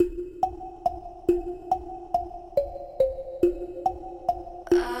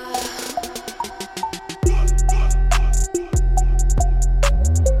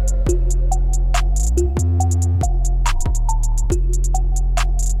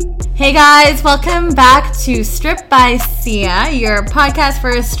Hey guys, welcome back to Strip by Sia, your podcast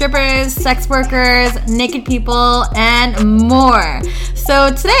for strippers, sex workers, naked people, and more. So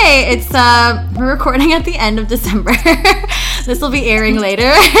today, we're recording at the end of December. This will be airing later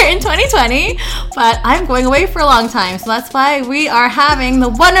in 2020, but I'm going away for a long time, so that's why we are having the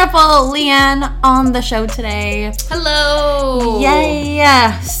wonderful Leanne on the show today. Hello! Yay!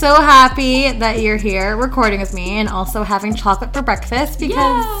 So happy that you're here recording with me and also having chocolate for breakfast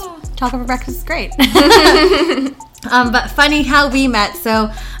because chocolate for breakfast is great. But funny how we met.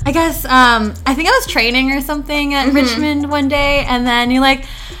 So I guess I think I was training or something at Richmond one day, and then you're like,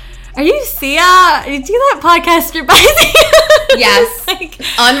 "Are you Sia? You do that podcast Strip by Sia?" Yes, like,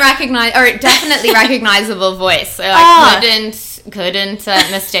 unrecognized or definitely recognizable voice. So I couldn't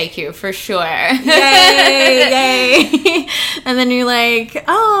mistake you for sure. Yay! And then you're like,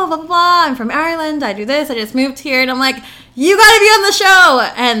 "Oh, blah blah blah. I'm from Ireland. I do this. I just moved here." And I'm like, "You gotta be on the show!"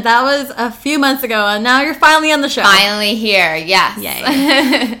 And that was a few months ago, and now you're finally on the show. Finally here, yes.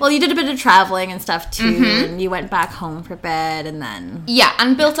 Yay. Well, you did a bit of traveling and stuff too, and you went back home for bed, and then... Yeah,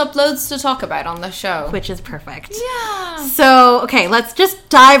 and built up loads to talk about on the show. Which is perfect. Yeah. So, okay, let's just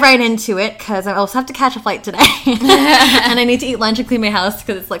dive right into it, because I also have to catch a flight today. And I need to eat lunch and clean my house,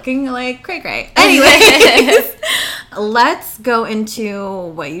 because it's looking like cray-cray. Anyways, let's go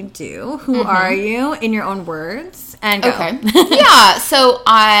into what you do. Who are you, in your own words, and go. Okay. Yeah, so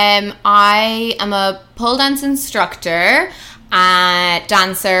I am a pole dance instructor,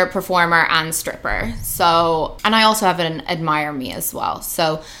 dancer, performer, and stripper. So, and I also have an Admire Me as well.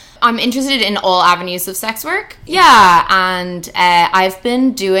 So I'm interested in all avenues of sex work. Yeah, and I've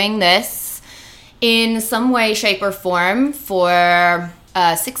been doing this in some way, shape, or form for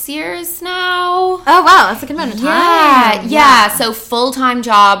 6 years now. Oh, wow. That's a good amount of time. Yeah. So full-time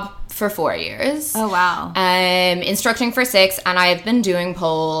job for 4 years. Oh, wow. Instructing for 6, and I've been doing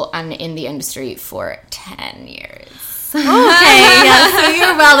pole and in the industry for 10 years. Okay, yeah, so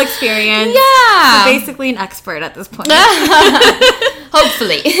you're well experienced. Yeah. You're basically an expert at this point.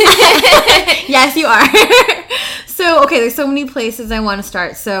 Hopefully. Yes, you are. So, okay, there's so many places I want to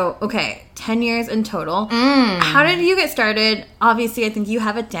start. So, okay, 10 years in total. How did you get started? Obviously, I think you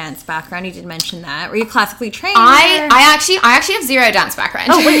have a dance background. You did mention that. Were you classically trained? I actually have zero dance background.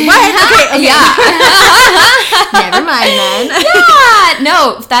 Oh, wait, what? Okay. Yeah. Never mind then. Yeah.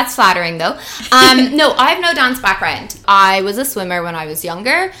 No, that's flattering though. No, I have no dance background. I was a swimmer when I was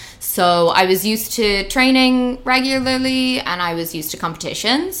younger. So I was used to training regularly and I was used to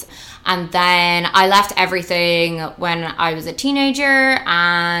competitions. And then I left everything when I was a teenager,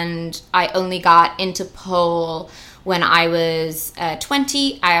 and I only got into pole when I was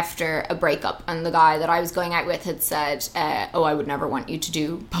 20 after a breakup, and the guy that I was going out with had said, I would never want you to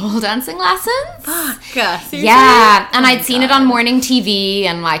do pole dancing lessons. Fuck. Seriously? Yeah, and I'd seen it on morning TV,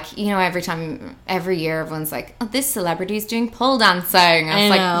 and like, you know, every year everyone's like, "Oh, this celebrity's doing pole dancing." I was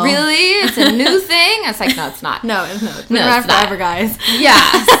like, "Really? It's a new thing?" I was like, "No, it's not." No, it's not forever, guys. Yeah,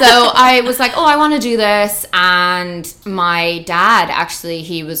 so I was like, I want to do this, and my dad, actually,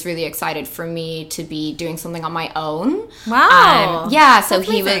 he was really excited for me to be doing something on my own. Wow. So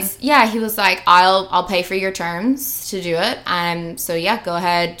he was like, I'll pay for your terms to do it. So yeah, go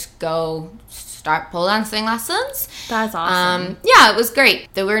ahead, go start pole dancing lessons. That's awesome. Yeah, it was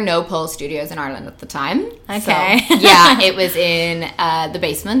great. There were no pole studios in Ireland at the time. Okay. So, yeah, it was in the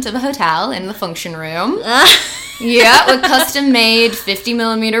basement of a hotel in the function room. Yeah, with custom-made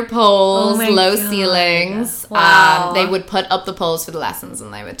 50mm poles, low ceilings. Wow. They would put up the poles for the lessons,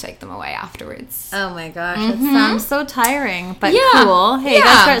 and they would take them away afterwards. Oh my gosh, that sounds so tiring, but cool. Hey, you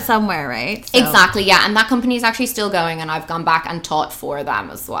gotta start somewhere, right? So. Exactly, yeah, and that company is actually still going, and I've gone back and taught for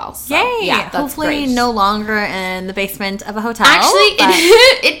them as well. So, yay! Yeah, that's hopefully great. No longer in the basement of a hotel. Actually,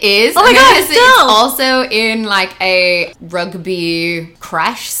 it is. Oh my god, it's also in like a rugby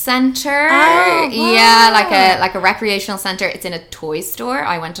crash center. Oh, wow. Yeah, like a recreational center. It's in a toy store.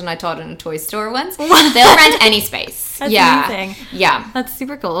 I went and I taught in a toy store once. They'll rent any space. That's amazing. Yeah. That's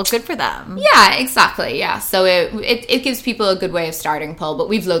super cool. Well, good for them. Yeah, exactly. Yeah. So it gives people a good way of starting pole, but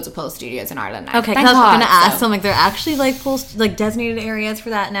we've loads of pole studios in Ireland now. Okay, because I was going to ask them, like, they're actually like pole, like designated areas for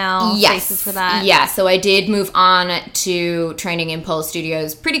that now. Yes. Spaces for that. Yeah. So I did move on to training in pole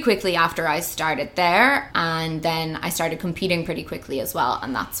studios pretty quickly after I started there, and then I started competing pretty quickly as well,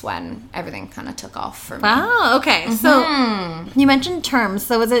 and that's when everything kind of took off for me. Wow. Okay. So you mentioned terms.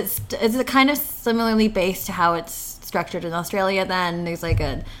 So is it kind of similarly based to how it's structured in Australia then? There's like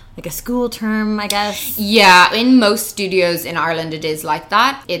a school term, I guess. Yeah, in most studios in Ireland it is like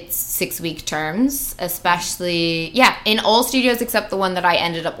that. It's 6-week terms, especially, in all studios except the one that I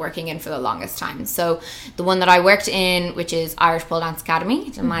ended up working in for the longest time. So the one that I worked in, which is Irish Pole Dance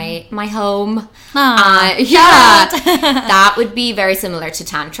Academy, my home. That would be very similar to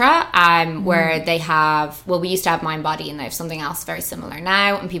Tantra, where they have, we used to have Mind Body, and they have something else very similar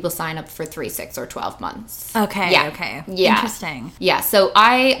now, and people sign up for 3, 6, or 12 months. Okay. Yeah. Interesting. Yeah, so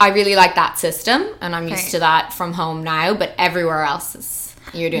I really like that system, and I'm used to that from home now, but everywhere else is,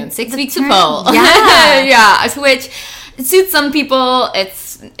 you're doing 6 weeks of pole. Yeah. Which suits some people.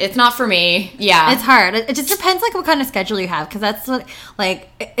 It's not for me. Yeah. It's hard. It just depends like what kind of schedule you have, because that's what, like,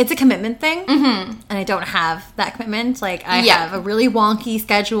 it's a commitment thing. And I don't have that commitment. Like, I have a really wonky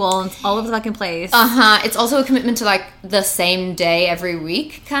schedule and it's all over the fucking place. It's also a commitment to like the same day every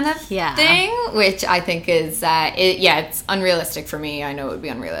week kind of thing, which I think is it's unrealistic for me. I know it would be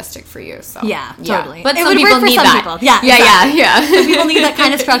unrealistic for you. So totally. But it some people need that. People. Some people need that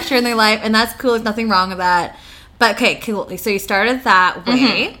kind of structure in their life, and that's cool. There's nothing wrong with that. But okay, cool. So you started that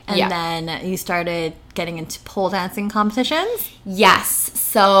way, and then you started getting into pole dancing competitions? Yes.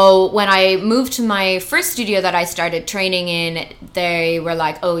 So when I moved to my first studio that I started training in, they were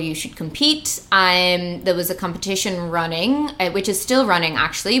like, oh, you should compete. There was a competition running, which is still running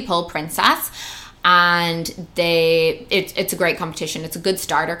actually, Pole Princess. And it's a great competition. It's a good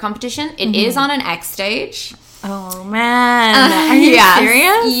starter competition. It is on an X stage. Oh, man. Are you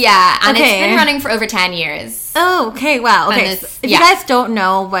serious? Yeah. And it's been running for over 10 years. Oh, okay. Wow. Okay. So if you guys don't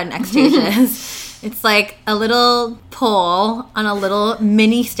know what an X stage is, it's like a little pole on a little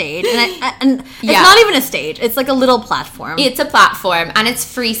mini stage. And it's not even a stage. It's like a little platform. It's a platform, and it's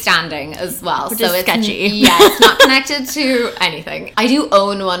freestanding as well. Which is sketchy. Yeah, it's not connected to anything. I do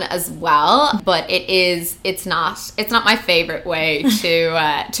own one as well, but it's not my favorite way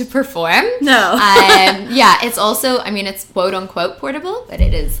to perform. No. It's also, I mean, it's quote unquote portable, but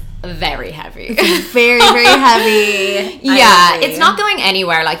it is very heavy. Very, very heavy. It's not going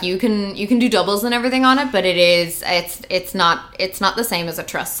anywhere. Like you can do doubles and everything on it, but it's not the same as a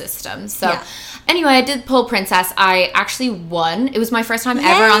truss system. So anyway, I did Pole Princess. I actually won. It was my first time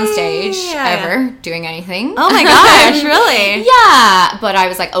ever on stage, ever doing anything. Oh my gosh, really? Yeah. But I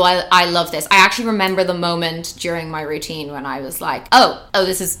was like, oh, I love this. I actually remember the moment during my routine when I was like, oh,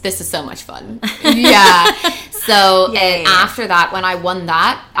 this is so much fun. So after that, when I won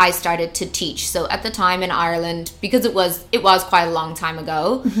that, I started to teach. So at the time in Ireland, because it was quite a long time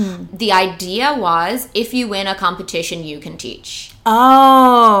ago, the idea was if you win a competition, you can teach.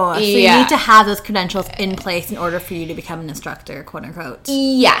 Oh, so you need to have those credentials in place in order for you to become an instructor, quote unquote.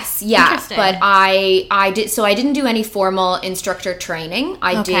 Yes, But I didn't do any formal instructor training.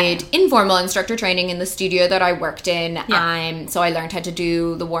 I did informal instructor training in the studio that I worked in. So I learned how to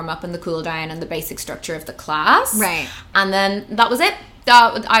do the warm up and the cool down and the basic structure of the class. Right. And then that was it.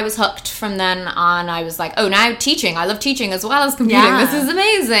 I was hooked from then on. I was like, oh, now teaching. I love teaching as well as competing. This is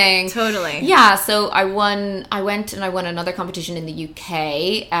amazing. Totally. Yeah, so I went and I won another competition in the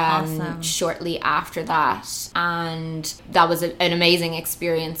UK shortly after that. And that was an amazing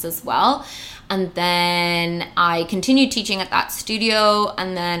experience as well. And then I continued teaching at that studio,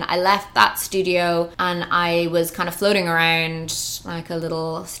 and then I left that studio and I was kind of floating around like a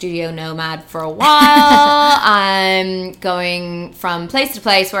little studio nomad for a while. I'm going from place to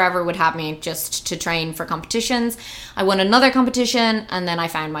place wherever would have me just to train for competitions. I won another competition, and then I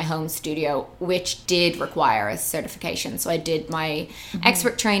found my home studio, which did require a certification. So I did my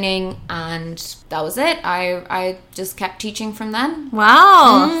expert training, and that was it. I just kept teaching from then.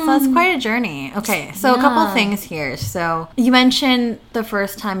 Wow, so that's quite a journey. Okay, so a couple of things here. So you mentioned the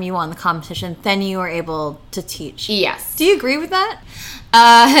first time you won the competition, then you were able to teach. Yes. Do you agree with that?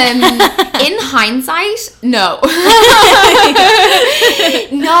 In hindsight, no.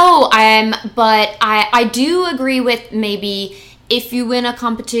 No, but I do agree with maybe if you win a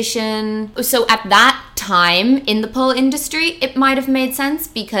competition. So at that time in the pole industry, it might have made sense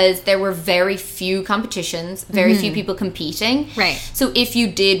because there were very few competitions, very few people competing. Right. So if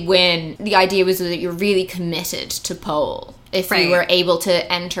you did win, the idea was that you're really committed to pole if you were able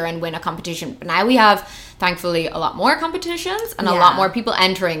to enter and win a competition. But now we have, thankfully, a lot more competitions and a lot more people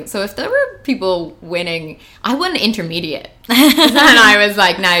entering. So if there were people winning, I won intermediate. And I was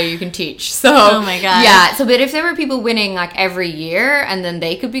like, now you can teach. So, oh my God. Yeah. So, but if there were people winning like every year and then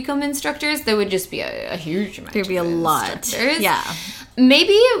they could become instructors, there would just be a huge amount. There'd be a lot. Yeah.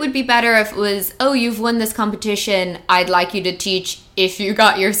 Maybe it would be better if it was, oh, you've won this competition. I'd like you to teach if you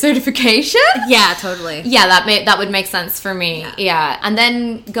got your certification. Yeah, totally. Yeah, that would make sense for me. Yeah. And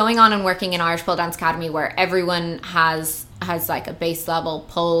then going on and working in Irish Pole Dance Academy, where everyone has like a base level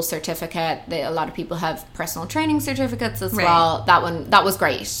pole certificate. A lot of people have personal training certificates as well. That was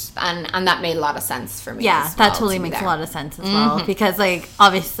great, and that made a lot of sense for me. Yeah, as well, that totally makes a lot of sense as well, because like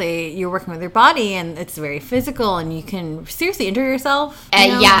obviously you're working with your body and it's very physical, and you can seriously injure yourself.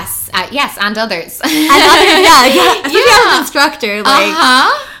 Yes, and others. And others, yeah. Especially as an instructor,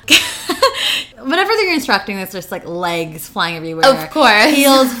 like. Whenever they're instructing, it's just like legs flying everywhere. Of course.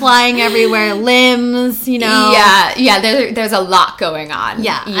 Heels flying everywhere, limbs, Yeah, there's a lot going on.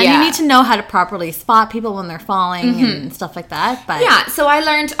 Yeah. And you need to know how to properly spot people when they're falling and stuff like that. But yeah, so I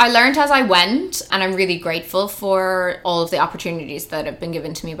learned as I went, and I'm really grateful for all of the opportunities that have been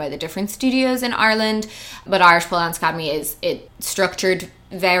given to me by the different studios in Ireland. But Irish Pole Dance Academy is structured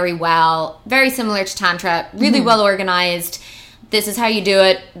very well, very similar to Tantra, really well organized. This is how you do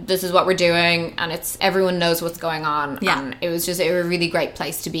it. This is what we're doing, and everyone knows what's going on. Yeah. And it was a really great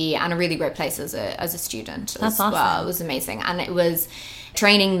place to be, and a really great place as a student. That's awesome. Well, it was amazing, and it was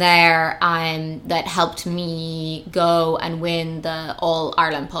training there that helped me go and win the All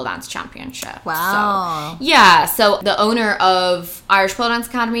Ireland Pole Dance Championship. Wow. So the owner of Irish Pole Dance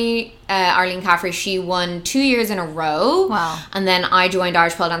Academy, Arlene Caffrey, she won 2 years in a row. Wow. And then I joined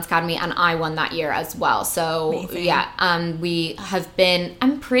Irish Pole Dance Academy, and I won that year as well. So amazing. We have been,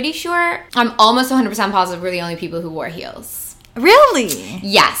 I'm pretty sure, I'm almost 100% positive we're the only people who wore heels. Really?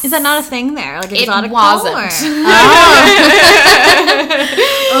 Yes. Is that not a thing there? Like exotic it wasn't.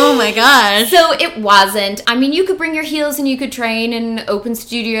 Oh my gosh. So it wasn't. I mean, you could bring your heels and you could train in open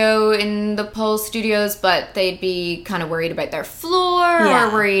studio in the pole studios, but they'd be kind of worried about their floor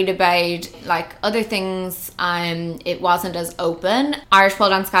or worried about like other things. It wasn't as open. Irish Pole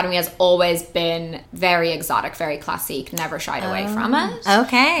Dance Academy has always been very exotic, very classique, never shied away from it.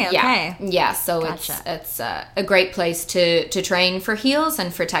 Okay. Yeah. So it's a great place to train for heels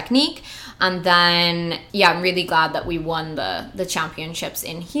and for technique. And then, I'm really glad that we won the championships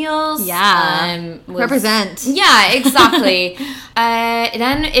in heels. Yeah. Represent. Yeah, exactly.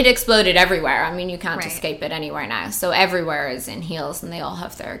 Then it exploded everywhere. I mean, you can't escape it anywhere now. So everywhere is in heels, and they all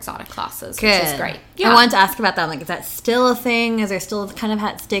have their exotic classes, which is great. Yeah. I wanted to ask about that. Like, is that still a thing? Is there still kind of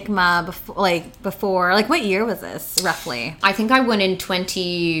that stigma before? Like, what year was this, roughly? I think I won in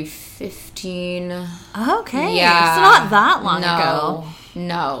 2015. Okay. Yeah. So not that long ago.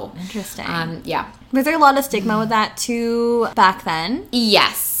 No. Interesting. Yeah. Was there a lot of stigma with that too back then?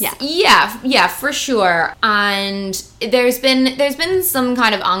 Yes. Yeah, for sure. And there's been some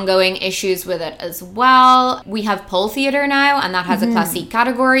kind of ongoing issues with it as well. We have pole theater now, and that has a classique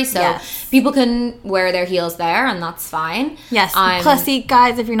category, so people can wear their heels there, and that's fine. Yes. Classique,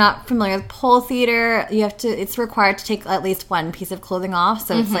 guys, if you're not familiar with pole theater, it's required to take at least one piece of clothing off,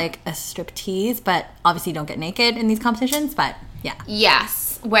 so it's like a striptease, but obviously you don't get naked in these competitions, but yeah. Yes.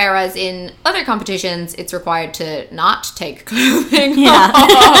 Whereas in other competitions, it's required to not take clothing off.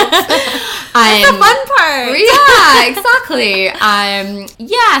 That's the fun part. Yeah, exactly.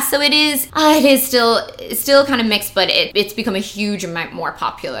 So it is still kind of mixed, but it's become a huge amount more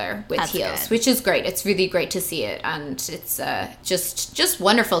popular with heels, which is great. It's really great to see it, and it's just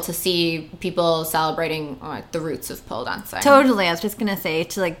wonderful to see people celebrating the roots of pole dancing. Totally. I was just gonna say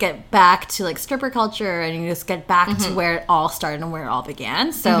to like get back to like stripper culture, and you just get back to where it all started and where it all began.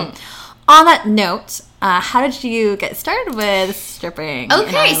 So, on that note, how did you get started with stripping?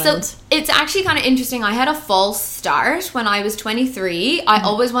 Okay, so it's actually kind of interesting. I had a false start when I was 23. I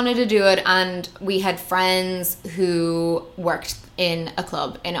always wanted to do it, and we had friends who worked in a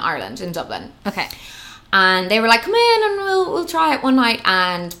club in Ireland, in Dublin. Okay. And they were like, come in and we'll try it one night.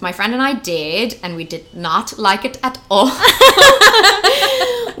 And my friend and I did, and we did not like it at all.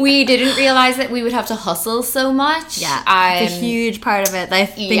 We didn't realize that we would have to hustle so much. Yeah, it's a huge part of it. I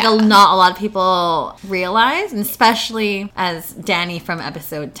think not a lot of people realize, and especially as Danny from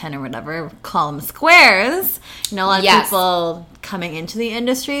episode 10 or whatever, call them squares. A lot of people coming into the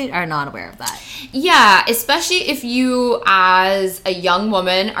industry are not aware of that. Yeah, especially if you, as a young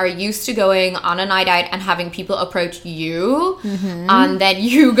woman, are used to going on a night out and having people approach you, and then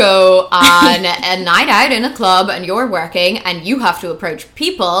you go on a night out in a club and you're working and you have to approach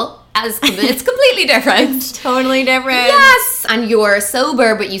people. It's completely different. It's totally different. Yes, and you're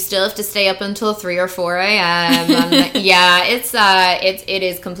sober, but you still have to stay up until 3 or 4 a.m. And it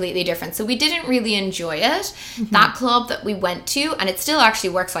is completely different. So we didn't really enjoy it. That club that we went to, and it still actually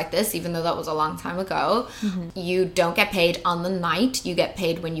works like this, even though that was a long time ago. You don't get paid on the night. You get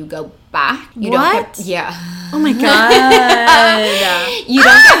paid when you go back. You What? Don't get, yeah. Oh my god. You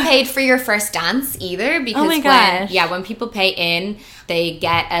don't get paid for your first dance either because Oh my gosh. when people pay in, they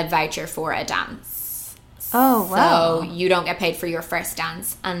get a voucher for a dance. Oh, wow. So you don't get paid for your first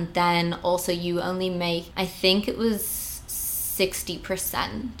dance. And then also you only make, I think it was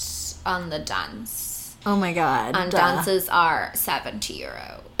 60% on the dance. Oh my god. And dances are €70.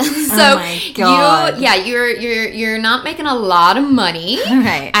 So Oh my god. you're not making a lot of money.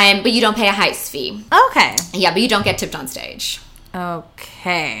 Right. But you don't pay a house fee. Okay. Yeah, but you don't get tipped on stage.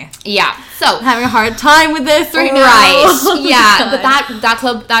 Okay. Yeah. So I'm having a hard time with this right now. right. Oh my Yeah, God. but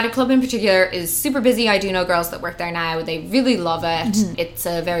that club in particular is super busy. I do know girls that work there now. They really love it. Mm-hmm. It's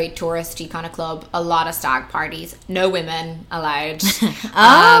a very touristy kind of club. A lot of stag parties. No women allowed.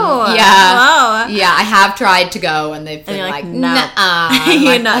 Oh. yeah. Wow. Yeah, I have tried to go and they've been you're like, like, no. "Nuh-uh."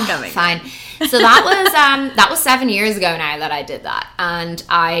 You're Like, not "Oh, coming." Fine. So that was 7 years ago now that I did that, and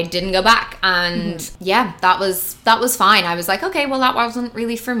I didn't go back. And yeah, that was fine. I was like, okay, well, that wasn't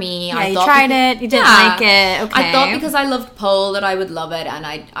really for me. Yeah, I you thought tried it. You didn't like it. Okay. I thought because I loved pole that I would love it, and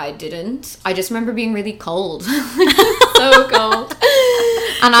I didn't. I just remember being really cold, so cold.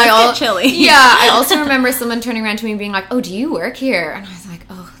 And chilly. Yeah, I also remember someone turning around to me and being like, "Oh, do you work here?" And I was like,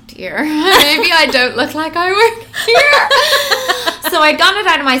 "Oh dear, maybe I don't look like I work here." So I'd gotten it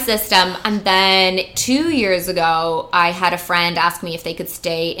out of my system, and then 2 years ago, I had a friend ask me if they could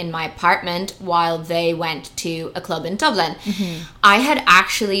stay in my apartment while they went to a club in Dublin. I had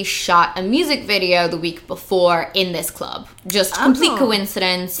actually shot a music video the week before in this club. Just complete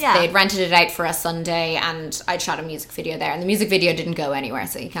coincidence. Yeah. They'd rented it out for a Sunday, and I'd shot a music video there. And the music video didn't go anywhere,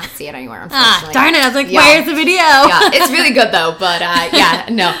 so you can't see it anywhere, unfortunately. Darn it. I was like, Yeah. where's the video? Yeah, it's really good though, but yeah,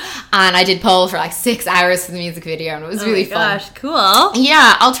 no. And I did pole for like 6 hours for the music video, and it was really fun. Gosh, cool.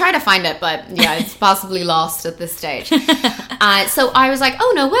 Yeah, I'll try to find it, but yeah, it's possibly lost at this stage. So I was like,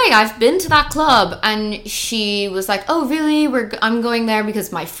 oh, no way, I've been to that club. And she was like, oh, really? I'm going there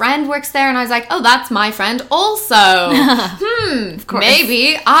because my friend works there. And I was like, oh, that's my friend also.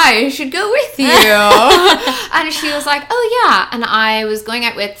 Maybe I should go with you. And she was like, oh, yeah. And I was going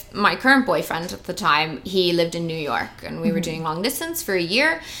out with my current boyfriend at the time. He lived in New York, and we were doing long distance for a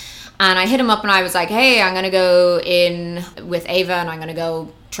year. And I hit him up and I was like, hey, I'm going to go in with Ava and I'm going to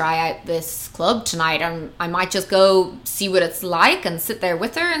go try out this club tonight. I might just go see what it's like and sit there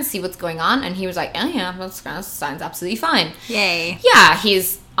with her and see what's going on. And he was like, oh yeah, that sounds absolutely fine. Yay. Yeah,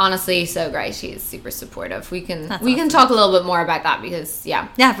 he's honestly so great. He's super supportive. We can talk a little bit more about that because yeah.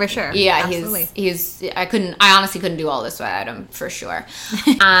 Yeah, for sure. Yeah, Absolutely. he's I honestly couldn't do all this without him for sure.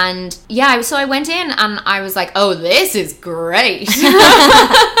 And yeah, so I went in and I was like, oh, this is great.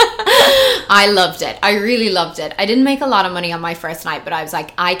 I loved it. I really loved it. I didn't make a lot of money on my first night, but I was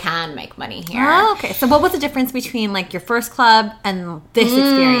like, I can make money here. Oh, okay. So what was the difference between like your first club and this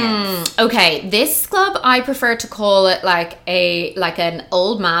experience? Okay, this club I prefer to call it like an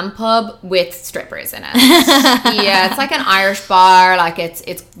old man pub with strippers in it. Yeah, it's like an Irish bar. Like it's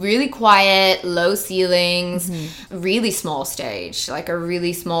really quiet, low ceilings, really small stage. Like a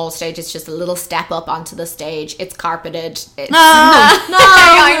really small stage. It's just a little step up onto the stage. It's carpeted. It's, No,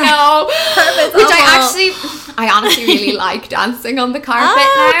 I know. Carpet's Which awful. I honestly really like dancing on the carpet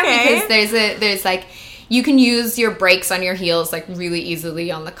Oh, now okay. because there's like you can use your brakes on your heels like really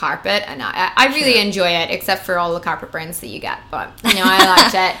easily on the carpet, and I really enjoy it, except for all the carpet burns that you get. But you know, I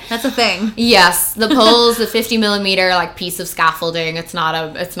liked it. That's a thing. Yes, the pole's the 50mm like piece of scaffolding. It's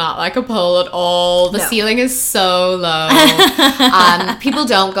not like a pole at all. The No. ceiling is so low. People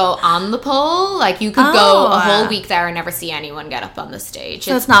don't go on the pole. Like you could go a whole week there and never see anyone get up on the stage.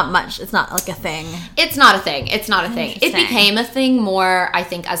 So it's not much. It's not like a thing. It's not a thing. It's not a thing. It Interesting. became a thing more, I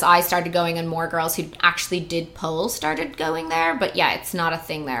think, as I started going and more girls who actually did pole started going there. But yeah, it's not a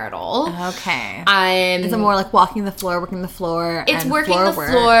thing there at all. Okay. Is Is it more like walking the floor, working the floor? It's and working floor the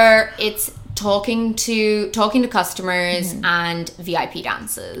work? floor. It's talking to customers and VIP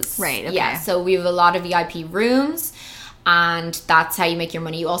dances. Right, okay. Yeah. So we have a lot of VIP rooms, and that's how you make your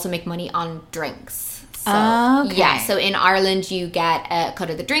money. You also make money on drinks. So, Okay. yeah, so in Ireland you get a cut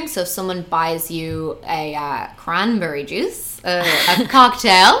of the drink. So if someone buys you a cranberry juice, a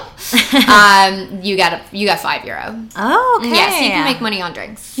cocktail, you get €5. Oh, okay. Yeah, so you can make money on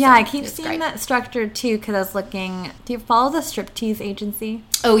drinks. Yeah, So I keep it's seeing great. that structured too because I was looking. Do you follow the striptease agency?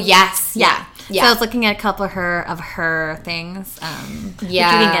 Oh yes, yeah. So I was looking at a couple of her things. Which we Yeah.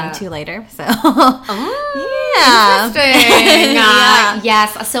 can get into later. So Oh, yeah. interesting. Yeah.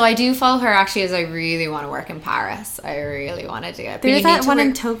 Yes, so I do follow her actually, as I really want to work in Paris. I really want to do it. There's that one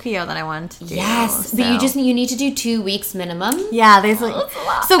in Tokyo that I want to do. Yes, but you need to do 2 weeks minimum. Yeah, there's like,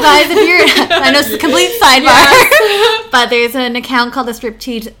 so guys, if you're, I know it's a complete sidebar, but there's an account called the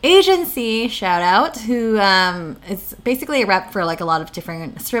Striptease Agency, shout out, who is basically a rep for like a lot of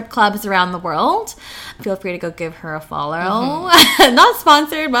different strip clubs around the world. Feel free to go give her a follow. Not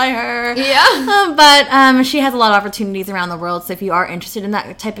sponsored by her. Yeah. But she has a lot of opportunities around the world. So if you are interested in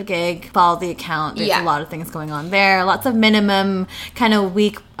that type of gig, follow the account. There's a lot of things going on there. Lots of minimum kind of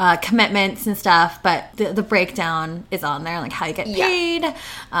week commitments and stuff. But the breakdown is on there, like how you get paid,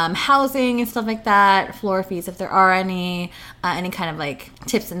 housing and stuff like that, floor fees if there are any kind of like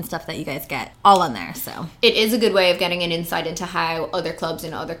tips and stuff that you guys get, all on there. So it is a good way of getting an insight into how other clubs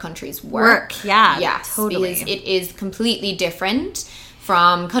in other countries work. Yeah. Yes, totally. Because it is completely different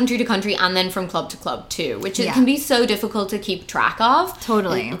from country to country and then from club to club too, which it can be so difficult to keep track of.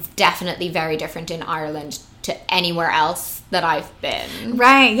 Totally. It's definitely very different in Ireland to anywhere else that I've been.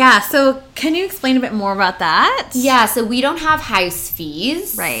 Right, yeah. So can you explain a bit more about that? Yeah, so we don't have house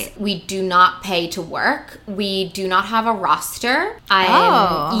fees. Right. We do not pay to work. We do not have a roster.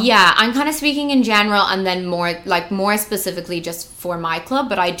 Yeah, I'm kind of speaking in general and then more specifically just for my club,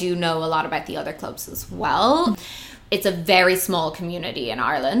 but I do know a lot about the other clubs as well. It's a very small community in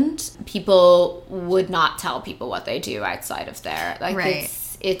Ireland. People would not tell people what they do outside of there.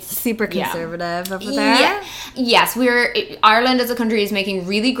 It's super conservative over there. Yeah. Yes, Ireland as a country is making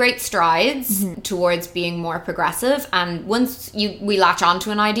really great strides towards being more progressive. And once we latch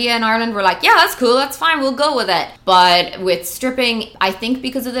onto an idea in Ireland, we're like, yeah, that's cool, that's fine, we'll go with it. But with stripping, I think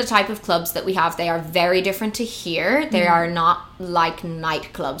because of the type of clubs that we have, they are very different to here. They are not like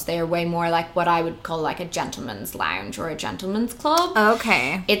nightclubs. They are way more like what I would call like a gentleman's lounge or a gentleman's club.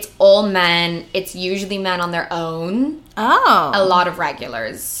 Okay. It's all men. It's usually men on their own. Oh. A lot of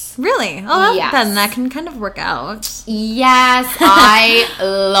regulars. Really? Oh, yes. Then that can kind of work out. Yes, I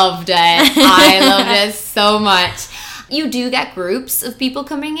loved it. I loved it so much. You do get groups of people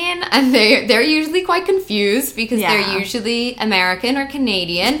coming in, and they're usually quite confused because they're usually American or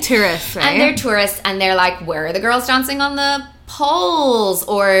Canadian. Tourists, right? And they're tourists, and they're like, where are the girls dancing on the poles?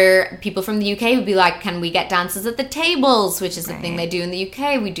 Or people from the UK would be like, can we get dances at the tables, which is the thing they do in the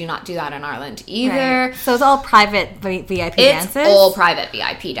UK. We do not do that in Ireland either. Right. So it's all private VIP dances? It's all private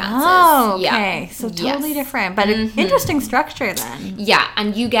VIP dances. Oh, okay. So totally different, but an interesting structure then. Yeah,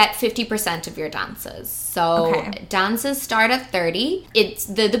 and you get 50% of your dances. So dances start at 30. It's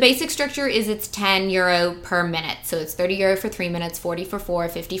the basic structure is it's €10 per minute. So it's €30 for 3 minutes, 40 for 4,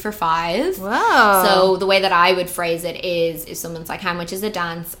 50 for 5. Whoa. So the way that I would phrase it is, if someone's like, how much is a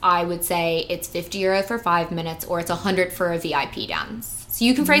dance? I would say it's €50 for 5 minutes, or it's 100 for a VIP dance. So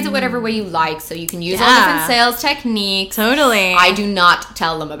you can phrase it whatever way you like. So you can use all different sales techniques. Totally. I do not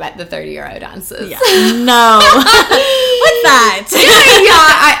tell them about the €30 dances. Yeah. No. What's that?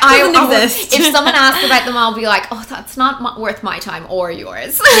 I doesn't exist. If someone asks about them, I'll be like, oh, that's not worth my time or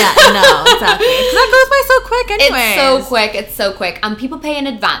yours. Yeah, no, exactly. Because that goes by so quick anyway. It's so quick. And people pay in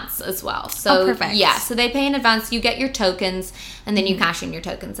advance as well. So, perfect. Yeah, so they pay in advance. You get your tokens, and then you cash in your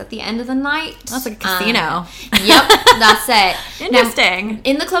tokens at the end of the night. That's like a casino. Yep, that's it. Interesting. Now,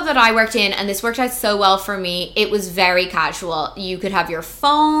 in the club that I worked in, and this worked out so well for me, it was very casual. You could have your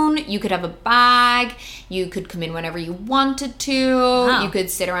phone, you could have a bag, you could come in whenever you wanted to, you could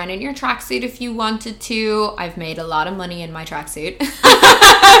sit around in your tracksuit if you wanted to. I've made a lot of money in my tracksuit.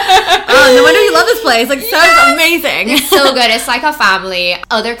 Oh, no wonder you love this place. Like, sounds amazing. It's so good. It's like a family.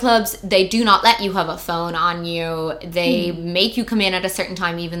 Other clubs, they do not let you have a phone on you. They make you come in at a certain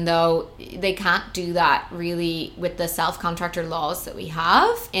time, even though they can't do that really with the self-contractor laws that we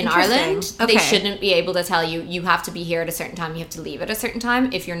have in Ireland. Okay. They shouldn't be able to tell you, you have to be here at a certain time, you have to leave at a certain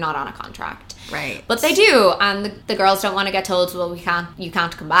time if you're not on a contract. Right. But they do, and the girls don't want to get told, well, you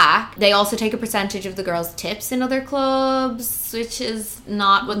can't come back. They also take a percentage of the girls' tips in other clubs, which is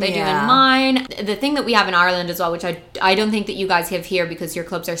not what they do in mine. The thing that we have in Ireland as well, which I don't think that you guys have here because your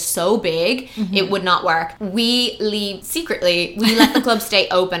clubs are so big, it would not work. We leave secretly. We let the club stay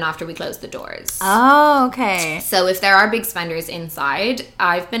open after we close the doors. Oh, okay. So if there are big spenders inside,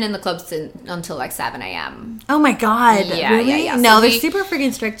 I've been in the clubs until like 7 a.m. Oh my God. Yeah, really? yeah. No, So they're super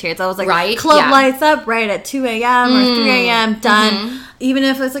freaking strict here. So I was like, Right? club Yeah. lights up right at 2 a.m. or 3 a.m. Done. Even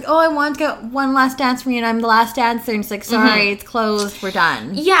if it's like, oh, I want to get one last dance from you and I'm the last dancer, and it's like, sorry, it's closed, we're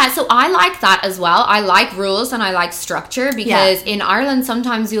done. Yeah, so I like that as well. I like rules and I like structure because in Ireland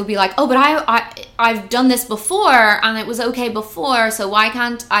sometimes you'll be like, oh, but I've done this before and it was okay before, so why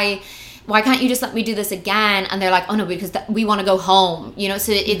why can't you just let me do this again? And they're like, oh no, because we want to go home, you know.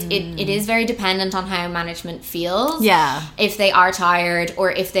 So it is very dependent on how management feels. Yeah. If they are tired,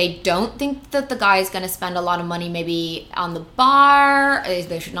 or if they don't think that the guy is going to spend a lot of money maybe on the bar.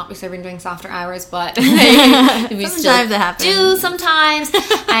 They should not be serving drinks after hours, but we Sometimes it happens. do sometimes.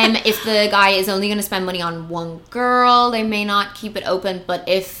 If the guy is only going to spend money on one girl, they may not keep it open. But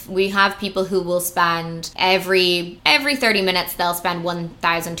if we have people who will spend every 30 minutes, they'll spend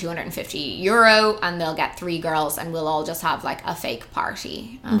 €1,250 and they'll get 3 girls, and we'll all just have like a fake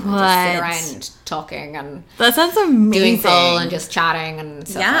party and we'll just sit around talking and that sounds amazing. Doing full and just chatting and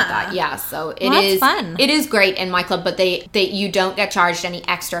stuff like that. Yeah, so it's fun. It is great in my club, but you don't get charged any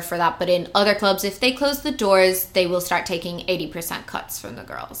extra for that. But in other clubs, if they close the doors, they will start taking 80% cuts from the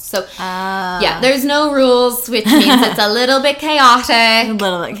girls. So yeah, there's no rules, which means it's a little bit chaotic. A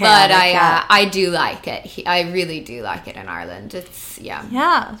little bit chaotic. But I do like it. I really do like it in Ireland. It's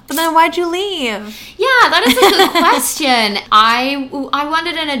Yeah. But then why'd you leave? Yeah, that is a good question. I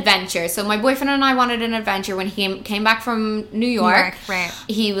wanted an adventure. So my boyfriend and I wanted an adventure when he came back from New York. Right.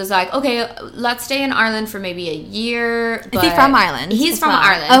 He was like, okay, let's stay in Ireland for maybe a year. Is he from Ireland? He's from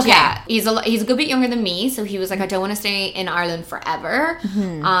Ireland. Okay. Yeah. He's a good bit younger than me. So he was like, I don't want to stay in Ireland forever.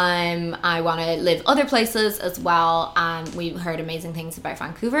 I want to live other places as well. We heard amazing things about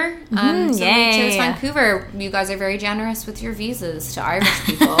Vancouver. So we chose Vancouver. You guys are very generous with your visas to Irish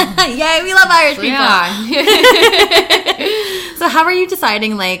people. Yay, we love Irish people. Yeah. So how are you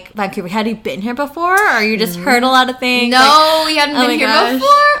deciding, like, Vancouver? Had you been here before, or you just heard a lot of things? No, we hadn't been here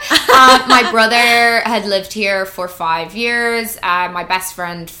before. My brother had lived here for 5 years. My best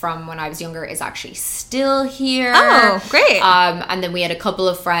friend from when I was younger is actually still here. Oh, great. And then we had a couple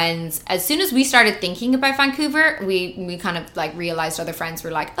of friends. As soon as we started thinking about Vancouver, we kind of like realized other friends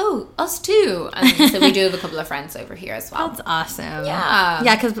were like, oh, us too. And so we do have a couple of friends over here as well. That's awesome. Yeah.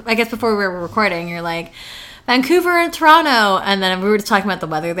 Yeah, because I guess before we were recording, you're like, Vancouver and Toronto, and then we were just talking about the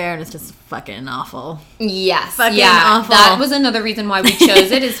weather there, and it's just fucking awful. Yes, fucking awful. That was another reason why we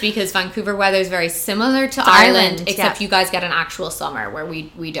chose it, is because Vancouver weather is very similar to Ireland, except you guys get an actual summer where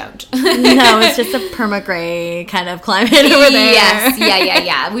we don't. No, it's just a perma-gray kind of climate over there. Yes,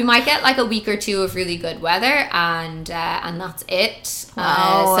 yeah. We might get like a week or two of really good weather, and that's it.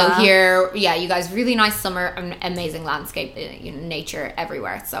 So here, you guys, really nice summer, amazing landscape, nature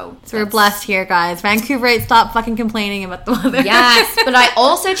everywhere. So we're blessed here, guys. Vancouver, stop fucking complaining about the weather. Yes, but I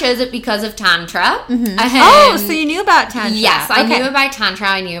also chose it because of Tantra. So you knew about Tantra. Yes, I knew about Tantra.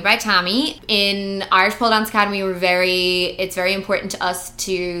 I knew about Tammy. In Irish Pole Dance Academy, it's very important to us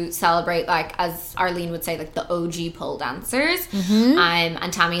to celebrate, like, as Arlene would say, like, the OG pole dancers.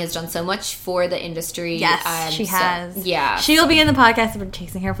 And Tammy has done so much for the industry. Yes, she has. Yeah. She'll be in the podcast. I've been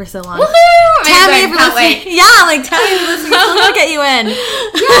chasing her for so long. Woohoo! Tammy, if you're listening. Yeah, like, Tammy, if you're listening, she'll still get you in.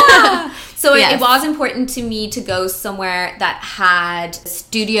 Yeah. So it was important to me to go somewhere that had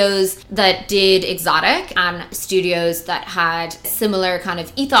studios that did exotic and studios that had similar kind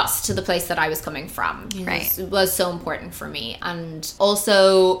of ethos to the place that I was coming from. Right. It was so important for me. And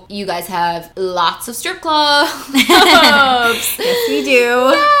also, you guys have lots of strip clubs. Yes, we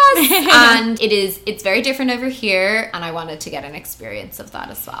do. Yes. And it's very different over here, and I wanted to get an experience of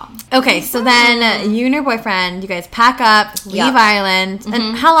that as well. Okay, so then you and your boyfriend, you guys pack up, leave Ireland.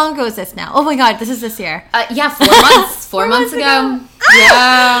 And how long ago is this now? Oh my god, this is this year. 4 months. 4 months ago.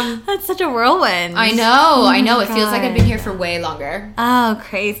 Yeah. That's such a whirlwind. I know. It God. feels like I've been here for way longer. Oh,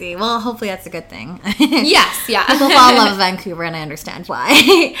 crazy. Well, hopefully that's a good thing. Yes, yeah. People fall in love with Vancouver, and I understand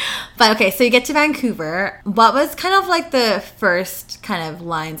why. But okay, so you get to Vancouver. What was kind of like the first kind of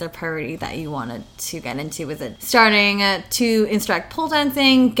lines of priority that you wanted to get into? Was it starting to instruct pole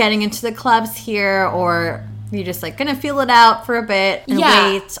dancing, getting into the clubs here, or you just like gonna feel it out for a bit and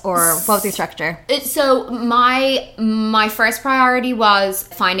wait, or what was the structure? So my first priority was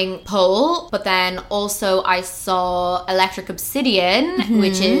finding pole, but then also I saw Electric Obsidian,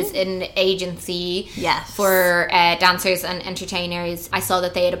 which is an agency for dancers and entertainers. I saw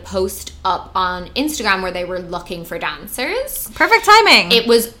that they had a post up on Instagram where they were looking for dancers. Perfect timing. It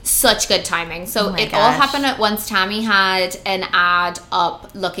was such good timing. So all happened at once. Tammy had an ad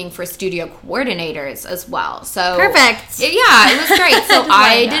up looking for studio coordinators as well. So perfect. Yeah, it was great. So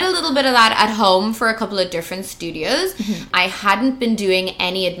I did a little bit of that at home for a couple of different studios. I hadn't been doing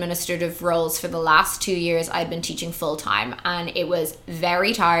any administrative roles for the last 2 years. I'd been teaching full time, and it was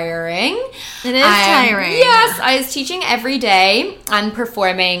very tiring. It is tiring. Yes, I was teaching every day and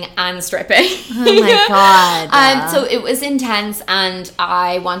performing and stripping. Oh my god. So it was intense, and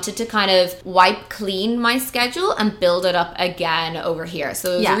I wanted to kind of wipe clean my schedule and build it up again over here.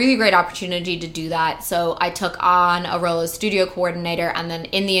 So it was a really great opportunity to do that. So I took on a role as studio coordinator, and then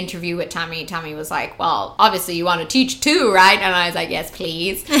in the interview interview with Tammy was like, well, obviously you want to teach too, right? And I was like, yes,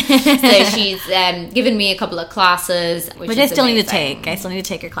 please. So she's given me a couple of classes, which I still need to take. I still need to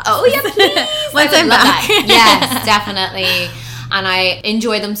take your class. Oh, yeah, please. Once I'm back. Yes, definitely. And I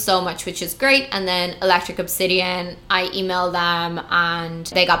enjoy them so much, which is great. And then Electric Obsidian, I emailed them and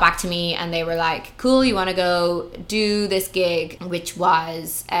they got back to me and they were like, cool, you want to go do this gig, which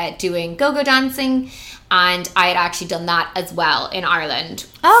was doing go-go dancing. And I had actually done that as well in Ireland.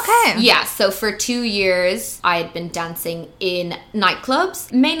 Okay. Yeah, so for 2 years, I had been dancing in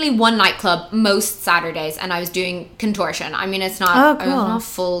nightclubs, mainly one nightclub most Saturdays, and I was doing contortion. I mean, it's not, cool. it was not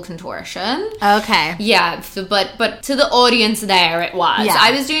full contortion. Okay. Yeah, but to the audience there, it was. Yeah.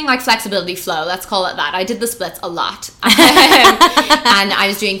 I was doing like flexibility flow, let's call it that. I did the splits a lot. And I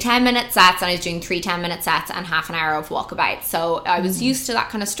was doing 10-minute sets, and I was doing 3 10-minute sets and half an hour of walkabout. So I was used to that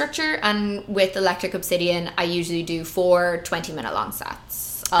kind of structure, and with Electric Obsidian, I usually do 4 20-minute long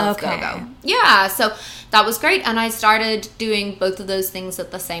sets of go-go. Yeah, so that was great. And I started doing both of those things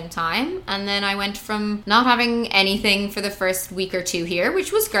at the same time. And then I went from not having anything for the first week or 2 here,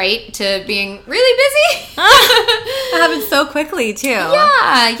 which was great, to being really busy. It happened so quickly too.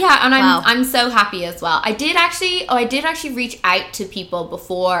 Yeah, and Wow. I'm so happy as well. I did actually reach out to people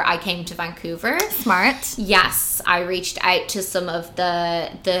before I came to Vancouver. Smart. Yes, I reached out to some of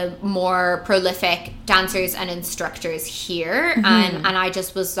the more prolific dancers and instructors here, and I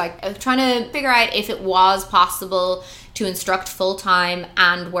just was like trying to figure out if it was possible to instruct full-time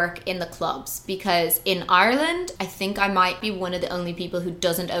and work in the clubs, because in Ireland I think I might be one of the only people who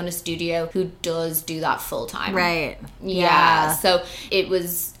doesn't own a studio who does do that full-time. Right. Yeah. So it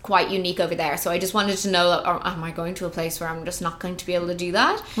was quite unique over there. So I just wanted to know, am I going to a place where I'm just not going to be able to do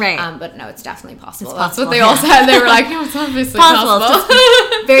that? Right. But no, it's definitely possible. It's That's possible, what they all said. They were like, no, it's obviously Possible. possible.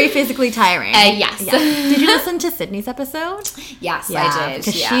 It's just very physically tiring. Yes. Yeah. Did you listen to Sydney's episode? Yes, I did.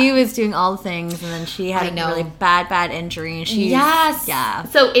 Because Yeah. she was doing all the things, and then she had I a know. really bad injury. And she, Yes. Yeah.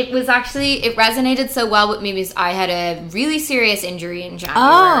 So it was actually, it resonated so well with me because I had a really serious injury in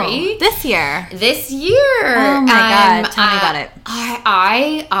January. Oh, this year. This year. Oh my God. Tell me about it.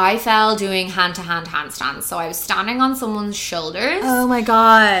 I fell doing hand-to-hand handstands. So I was standing on someone's shoulders. Oh my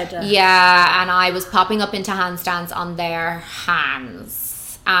God. Yeah, and I was popping up into handstands on their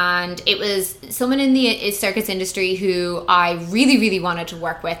hands. And it was someone in the circus industry who I really, really wanted to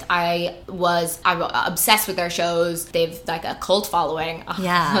work with. I'm obsessed with their shows. They've like a cult following.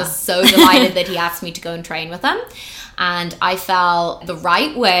 Yeah. I was so delighted that he asked me to go and train with them. And I fell the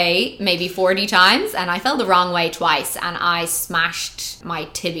right way maybe 40 times, and I fell the wrong way twice, and I smashed my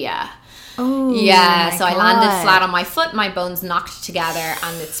tibia. Oh, Yeah, my so I God. landed flat on my foot, my bones knocked together,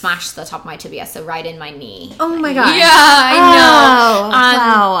 and it smashed the top of my tibia, so right in my knee. Oh my God. Yeah, I know.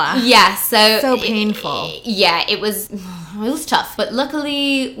 Wow. Yeah, so painful. It was tough, but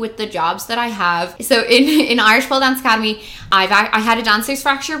luckily with the jobs that I have, so in Irish Pole Dance Academy, I had a dancer's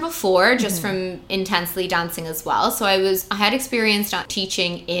fracture before, just from intensely dancing as well. So I had experience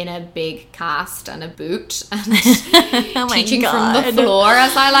teaching in a big cast and a boot, and Oh my teaching God. from the floor,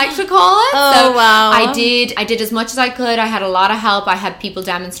 as I like to call it. Oh, So wow. I did as much as I could. I had a lot of help. I had people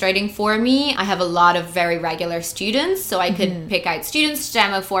demonstrating for me. I have a lot of very regular students, so I could pick out students to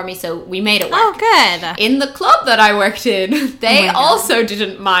demo for me. So we made it work. Oh, good. In the club that I worked in, they God. also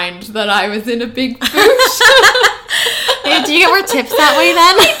didn't mind that I was in a big boot. Hey, do you get more tips that way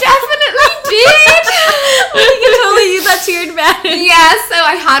then? I definitely did. You can totally use that to your advantage. Yeah, so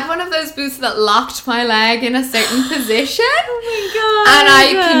I had one of those boots that locked my leg in a certain position. Oh my God. And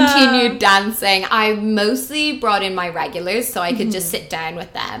I continued dancing. I mostly brought in my regulars so I could just sit down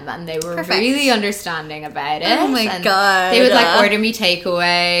with them, and they were Perfect. really understanding about it. Oh my And God. they would like order me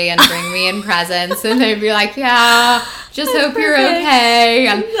takeaway and bring me in presents, and they'd be like, yeah, just hope you're perfect. okay.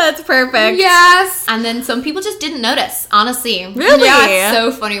 And That's perfect. yes. And then some people just didn't notice, honestly. Really? Yeah, it's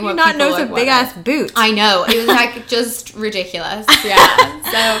so funny You what not people notice a would big wonder. ass boot. I know. It was like just ridiculous. Yeah.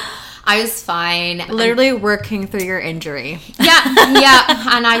 So I was fine. Literally working through your injury. Yeah.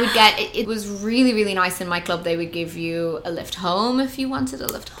 And I would get, it was really, really nice in my club. They would give you a lift home if you wanted a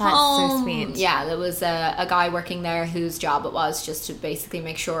lift That's home. so sweet. Yeah, there was a guy working there whose job it was just to basically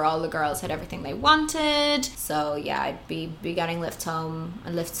make sure all the girls had everything they wanted. So yeah, I'd be getting lifts home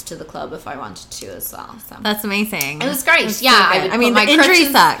and lifts to the club if I wanted to as well. So That's amazing. it was great. That's so Yeah, good. would I mean, put the my injury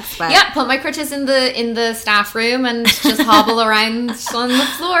crutches- sucks, but Yeah, put my crutches in the staff room and just hobble around on the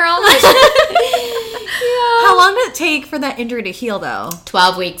floor all night. How long did it take for that injury to heal, though?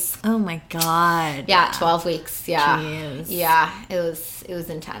 12 weeks. Oh my God. Yeah, 12 weeks. Yeah. Jeez. Yeah, it was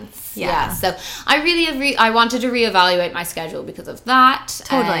intense. Yeah. Yeah. So I really I wanted to reevaluate my schedule because of that.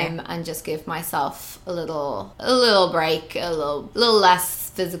 Totally. And just give myself a little break, a little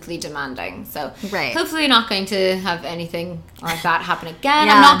less physically demanding. So Right. hopefully not going to have anything like that happen again.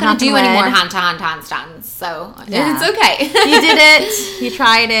 Yeah, I'm not going knock to do on any more wood. hand-to-hand handstands. So Yeah. it's okay. You did it. You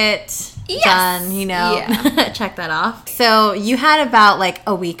tried it. Yes. Done, you know. Yeah. Check that off. So you had about like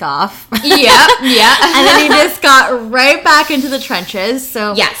a week off. Yeah. And then you just got right back into the trenches.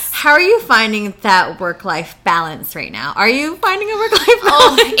 So Yes. how are you finding that work-life balance right now? Are you finding a work-life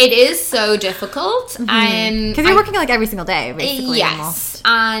Oh, balance? it is so difficult. Because you're working like every single day, basically. Yes. Almost.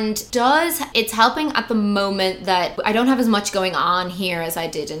 And it's helping at the moment that I don't have as much going on here as I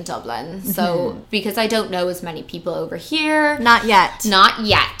did in Dublin. So because I don't know as many people over here. Not yet. Not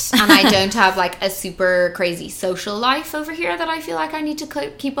yet. And I don't have like a super crazy social life over here that I feel like I need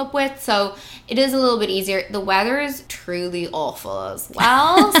to keep up with. So it is a little bit easier. The weather is truly awful as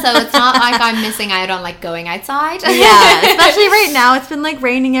well. So it's not like I'm missing out on like going outside. Yeah, especially right now. It's been like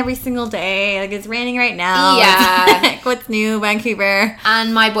raining every single day. Like it's raining right now. Yeah. Like, what's new, Vancouver?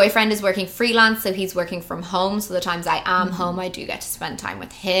 And my boyfriend is working freelance, so he's working from home. So the times I am home, I do get to spend time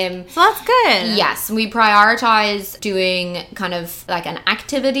with him. So that's good. Yes, we prioritize doing kind of like an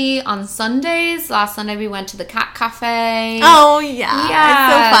activity on Sundays. Last Sunday we went to the cat cafe. Oh, yeah.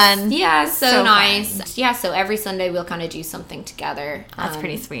 It's so fun. Yeah, so So nice. fun. Yeah, so every Sunday we'll kind of do something together. That's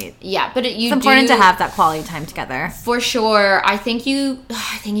pretty sweet. Yeah, but It's important to have that quality time together. for sure. I think you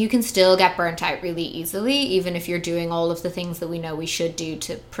can still get burnt out really easily, even if you're doing all of the things that we know we should do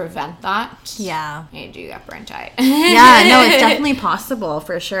to prevent that. Yeah. You do get burnt out. Yeah, no, it's definitely possible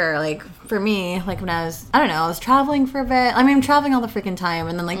for sure. Like for me, like when I was traveling for a bit. I mean, I'm traveling all the freaking time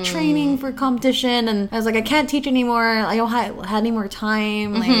and then like training for competition. And I was like, I can't teach anymore. I don't have any more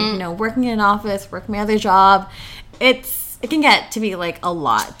time. Like, you know, working in an office, working my other job. It can get to be like a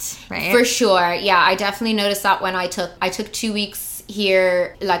lot, right? For sure. Yeah, I definitely noticed that when I took 2 weeks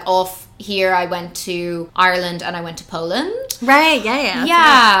here, like off here. I went to Ireland and I went to Poland. Right, yeah.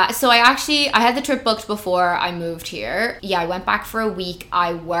 Yeah, so I had the trip booked before I moved here. Yeah, I went back for a week.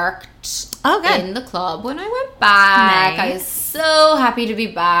 I worked in the club when I went back. Nice. I was so happy to be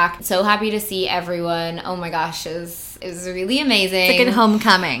back. So happy to see everyone. Oh my gosh, it was really amazing. It's like a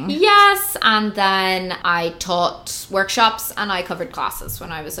homecoming. Yes, and then I taught workshops and I covered classes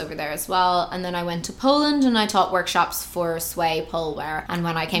when I was over there as well. And then I went to Poland and I taught workshops for Sway pole wear. And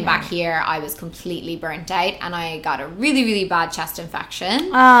when I came back here, I was completely burnt out and I got a really, really bad chest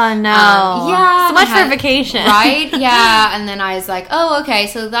infection. Oh no! Yeah, so much for vacation, right? Yeah, and then I was like, oh, okay,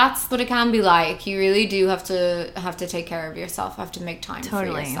 so that's what it can be like. You really do have to take care of yourself. Have to make time for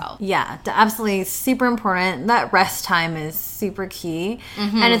yourself. Yeah, absolutely, super important. That rest time is super key,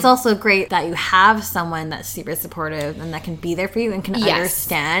 and it's also great that you have someone that's super supportive and that can be there for you and can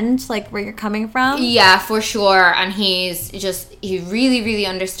understand like where you're coming from. Yeah, for sure. And he's really, really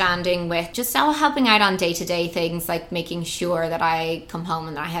understanding with just helping out on day-to-day things, like making sure that I come home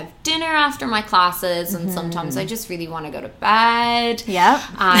and that I have dinner after my classes, and sometimes I just really want to go to bed. Yep.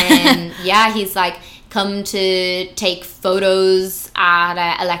 And yeah, he's like, come to take photos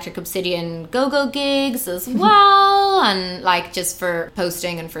at Electric Obsidian go-go gigs as well, and like just for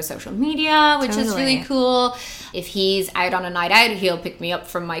posting and for social media, which is really cool. If he's out on a night out, he'll pick me up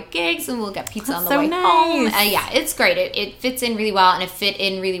from my gigs and we'll get pizza on the way home. Yeah, it's great. It fits in really well, and it fit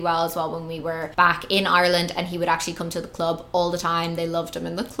in really well as well when we were back in Ireland, and he would actually come to the club all the time. They loved him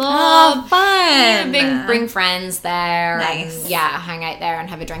in the club. Oh, fun. Yeah, bring friends there. Nice. And, yeah, hang out there and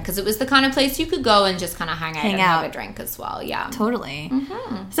have a drink, because it was the kind of place you could go and just kind of hang out and have a drink as well. Yeah, totally.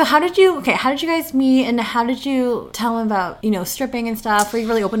 So how did you guys meet, and how did you tell him about stripping and stuff? Were you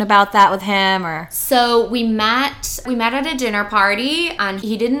really open about that with him, or? So we met at a dinner party, and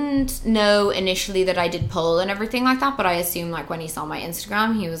he didn't know initially that I did pole and everything like that, but I assumed like when he saw my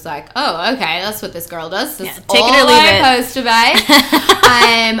Instagram, he was like, oh, okay, that's what this girl does. This is take all it or leave I'm it. supposed to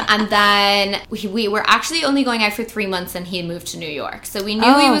be. And then we were actually only going out for 3 months, and he had moved to New York, so we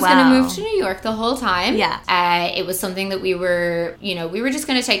knew he was going to move to New York the whole time. Yeah. It was something that we were just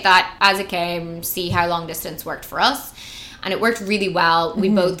going to take that as it came, see how long distance worked for us. And it worked really well. We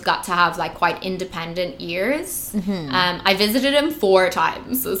both got to have like quite independent years. I visited him 4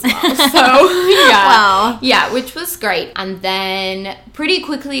 times as well. So yeah. Wow. Yeah, which was great. And then pretty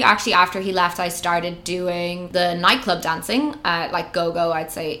quickly, actually, after he left, I started doing the nightclub dancing, like go-go,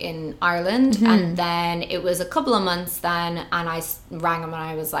 I'd say, in Ireland. And then it was a couple of months then, and I rang him and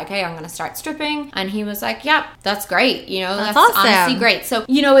I was like, hey, I'm going to start stripping. And he was like, yeah, that's great. That's awesome. Honestly great. So,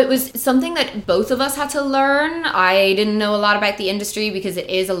 it was something that both of us had to learn. I didn't know a lot about the industry because it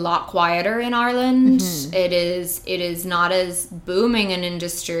is a lot quieter in Ireland. It is not as booming an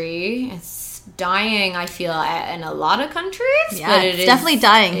industry. It's dying, I feel, in a lot of countries. Yeah, but it's definitely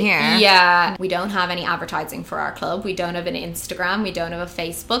dying here. Yeah. We don't have any advertising for our club. We don't have an Instagram. We don't have a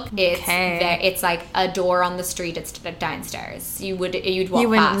Facebook. It's like a door on the street. It's downstairs. You'd walk past You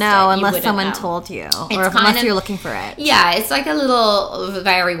wouldn't know unless someone know. Told you. Or unless you're looking for it. Yeah, it's like a little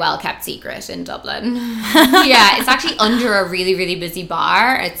very well kept secret in Dublin. Yeah, it's actually under a really, really busy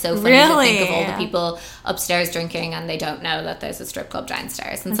bar. It's so funny to think of all the people upstairs drinking and they don't know that there's a strip club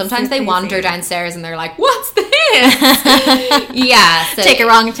downstairs. And sometimes they wander downstairs and they're like, what's this? Yeah. So take a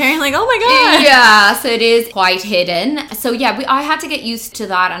wrong turn, like, oh my God. Yeah, so it is quite hidden. So yeah, I had to get used to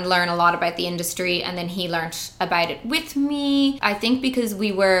that and learn a lot about the industry, and then he learned about it with me. I think because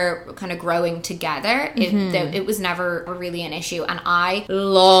we were kind of growing together, it was never really an issue. And I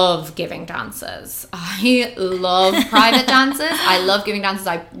love giving dances. I love private dances. I love giving dances.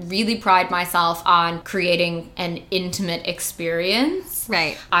 I really pride myself on creating an intimate experience.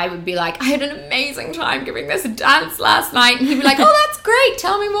 Right. I would be like, I had an amazing time giving this dance last night. And he'd be like, oh, that's great.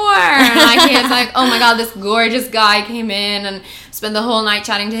 Tell me more. And he was like, oh my God, this gorgeous guy came in and spent the whole night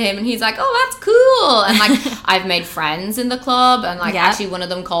chatting to him. And he's like, oh, that's cool. And like, I've made friends in the club. And like, actually one of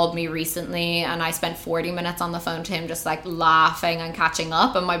them called me recently and I spent 40 minutes on the phone to him just like laughing and catching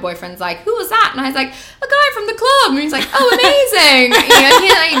up. And my boyfriend's like, who was that? And I was like, a guy from the club. And he's like, oh, amazing.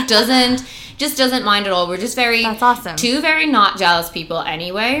 He like doesn't mind at all. We're just that's awesome. Two very not jealous people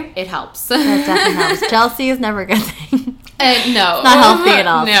anyway. It helps. That definitely helps. Jealousy is never a good thing. No. It's not healthy at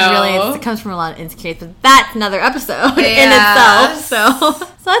all. No. It comes from a lot of insecurities, but that's another episode in itself.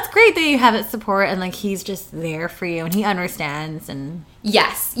 So that's great that you have it support and like he's just there for you and he understands and...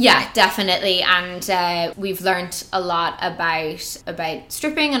 Yes, yeah, definitely. And we've learned a lot about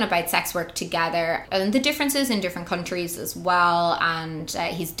stripping and about sex work together and the differences in different countries as well. And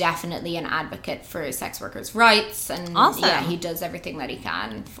he's definitely an advocate for sex workers' rights. And awesome. Yeah, he does everything that he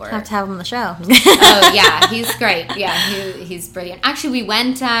can for... Have to have him on the show. Oh, yeah, he's great. Yeah, he's brilliant. Actually, we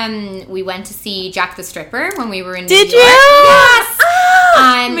went to see Jack the Stripper when we were in New York. Did you? Yes!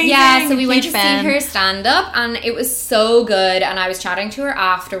 Amazing. So we went to fan. see her stand up and it was so good. And I was chatting to her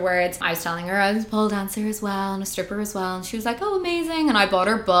afterwards. I was telling her I was a pole dancer as well and a stripper as well. And she was like, oh, amazing. And I bought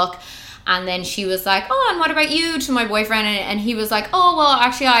her book. And then she was like, oh, and what about you, to my boyfriend? And he was like, oh, well,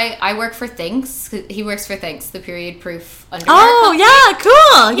 actually, I work for Thinx. He works for Thinx, the period-proof underwear company. Yeah,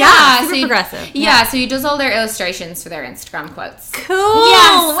 cool. Yeah, super so progressive. Yeah, so he does all their illustrations for their Instagram quotes. Cool.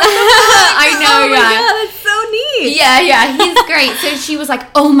 Yes. I know, oh my God, that's so neat. Yeah, he's great. So she was like,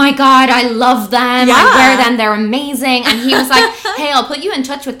 oh my God, I love them. Yeah. I wear them. They're amazing. And he was like, hey, I'll put you in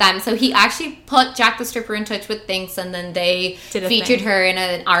touch with them. So he actually put Jack the Stripper in touch with Thinx, and then they featured her in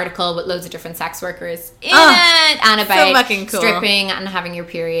an article with loads of different sex workers in it, and about so cool. stripping and having your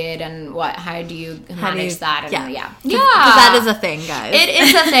period and how do you manage that. And yeah. That is a thing, guys. It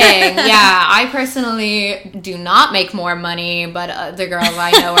is a thing. Yeah, I personally do not make more money, but the girls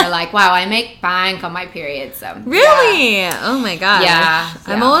I know are like, wow, I make bank on my period. So really? Yeah. Oh my God. Yeah.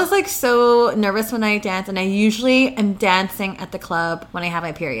 I'm always like so nervous when I dance, and I usually am dancing at the club when I have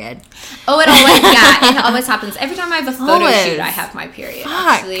my period. Oh, it always happens. Every time I have a photo shoot, I have my period.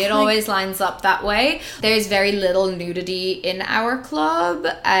 Actually, it always lines up that way. There's very little nudity in our club.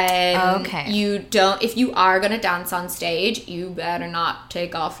 Okay. If you are going to dance on stage, you better not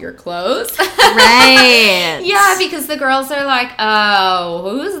take off your clothes. Right. Yeah, because the girls are like, oh,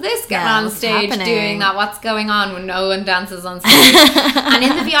 who's this guy on stage doing that? What's going on when no one dances on stage? And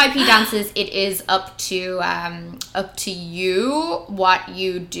in the VIP dances, it is up to you what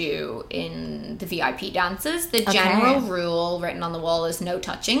you do in the VIP dances. The general rule written on the wall is no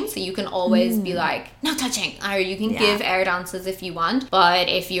touching, so you can always be like, no touching, or you can give air dances if you want. But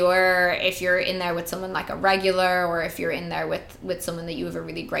if you're in there with someone like a regular, or if you're in there with someone that you have a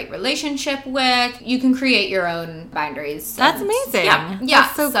really great relationship with, you can create your own boundaries. That's amazing. Yeah,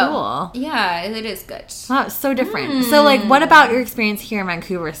 that's so cool. Yeah, it is good. Wow, it's so different. So like, what about your experience here in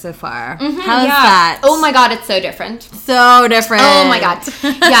Vancouver so far? How's that? Oh my God, it's so different. So different. Oh my God.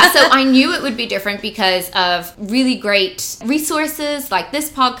 Yeah, so I knew it would be different because of really great resources like this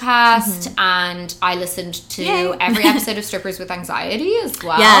podcast, and I listened to every episode of Strippers with Anxiety as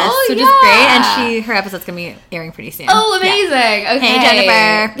well. Yes, which is great. And her episode's going to be airing pretty soon. Oh, amazing. Yeah. Okay. Hey,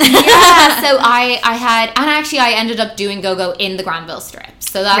 Jennifer. Yeah, so I ended up doing go-go in the Granville Strip.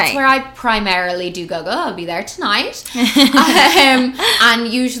 So that's where I primarily do go-go. I'll be there tonight. And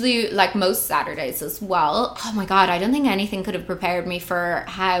usually, like most Saturdays as well. Oh my God, I don't think anything could have prepared me for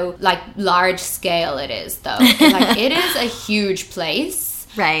how like large scale it is, though. Like, it is a huge place.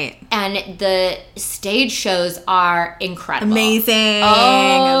 Right. And the stage shows are incredible. Amazing.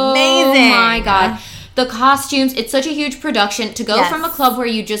 Oh amazing. my God. the costumes, it's such a huge production to go Yes. from a club where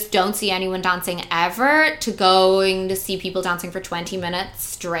you just don't see anyone dancing ever to going to see people dancing for 20 minutes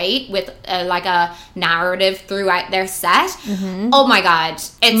straight with like a narrative throughout their set. Oh my god,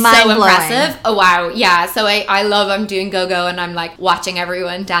 it's so Mind-blowing. impressive. Oh wow, yeah. So I'm doing go-go and I'm like watching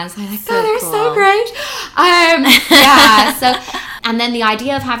everyone dance. I'm like, So oh, they're cool. so great. Yeah. So, and then the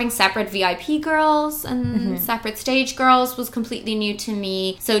idea of having separate VIP girls and separate stage girls was completely new to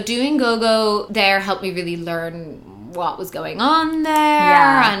me. So doing go-go there helped me really learn what was going on there.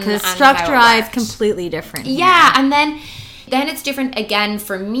 Yeah, because and structure how it is worked. completely different. Yeah, and then it's different again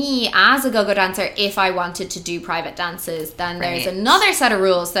for me as a go-go dancer. If I wanted to do private dances, then there's Right. another set of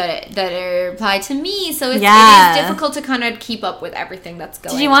rules that are applied to me. So it Yeah. is difficult to kind of keep up with everything that's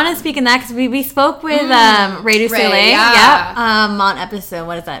going on. Did you want to speak in that? Because we spoke with Ray du Ray, Soleil, yeah. on episode,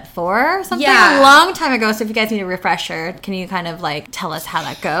 what is that, 4 or something? Yeah. A long time ago. So if you guys need a refresher, can you kind of like tell us how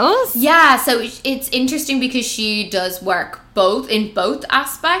that goes? Yeah, so it's interesting because she does work in both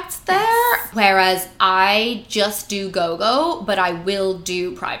aspects there, whereas I just do go-go, but I will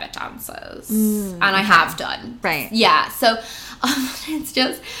do private dances, and I have done. Right. Yeah, so it's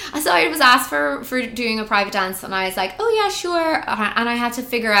just, so I was asked for doing a private dance, and I was like, oh yeah, sure, and I had to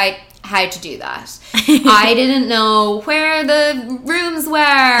figure out how to do that. I didn't know where the rooms were.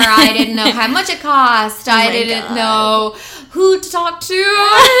 I didn't know how much it cost. I my didn't God. know who to talk to.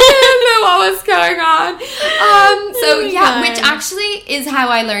 I didn't know what was going on. So my yeah, God. which actually is how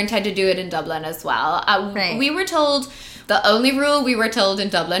I learned how to do it in Dublin as well. Right. We were told, the only rule we were told in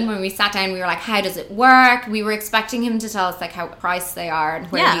Dublin when we sat down, we were like, how does it work? We were expecting him to tell us like how priced they are and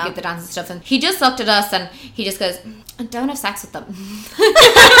where Yeah. you get the dance and stuff. And he just looked at us and he just goes, don't have sex with them.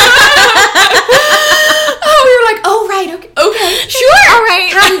 Oh, we were like, oh, right, okay, sure, all right,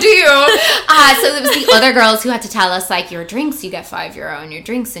 can do. So it was the other girls who had to tell us, like, your drinks, you get €5, and your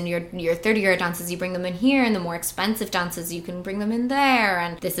drinks and your €30 dances, you bring them in here, and the more expensive dances, you can bring them in there,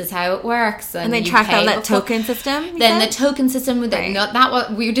 and this is how it works. And they you tracked pay out that before- token system? you Then said? the token system with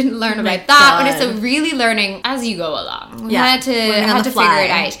Right. we didn't learn Oh my about that, but God. it's a really learning as you go along. We Yeah. had to Learning on the figure it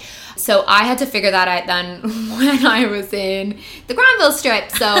fly. out. So I had to figure that out then when I was in the Granville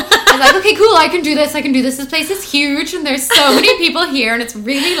Strip. So I was like, okay, cool, I can do this. This place is huge and there's so many people here and it's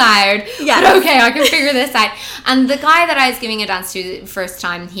really loud. Yes. But okay, I can figure this out. And the guy that I was giving a dance to the first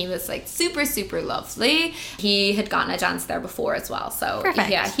time, he was like super, super lovely. He had gotten a dance there before as well. So Perfect.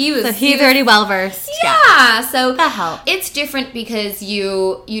 yeah, he was. So he's already well versed. Yeah, so That helps. it's different because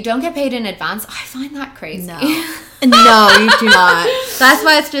you don't get paid in advance. I find that crazy. No. No, you do not. That's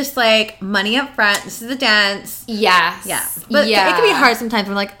why it's just like money up front. This is a dance. Yes. Yeah. But yeah. it can be hard sometimes.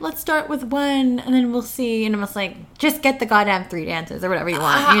 We're like, let's start with one and then we'll see. And I'm just like, just get the goddamn 3 dances or whatever you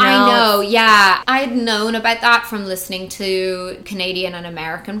want. You know? I know, yeah. I had known about that from listening to Canadian and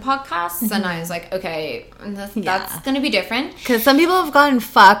American podcasts, and I was like, okay, that's going to be different. Because some people have gotten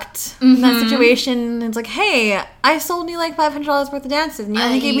fucked in Mm-hmm. that situation. It's like, hey, I sold you like $500 worth of dances and you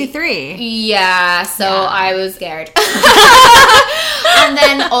only gave me 3. Yeah, so I was scared. And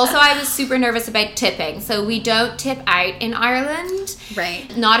then also I was super nervous about tipping. So we don't tip out in Ireland.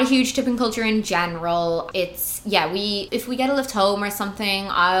 Right. Not a huge tipping culture in general. It's, if we get a lift home or something,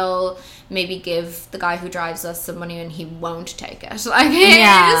 I'll maybe give the guy who drives us some money and he won't take it. Like, you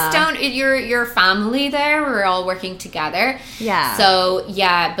just don't, your family there, we're all working together. Yeah. So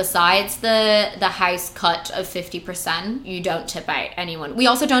yeah, besides the house cut of 50%, you don't tip out anyone. We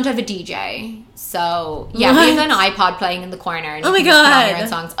also don't have a DJ. So yeah, we have an iPod playing in the corner. And Oh you my can just put on God. your own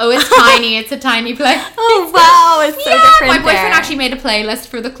songs. Oh, it's tiny. It's a tiny place. Oh, wow. It's so different. My boyfriend there. actually made a playlist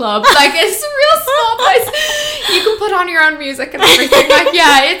for the club. Like, it's a real small place. You can put on your own music and everything.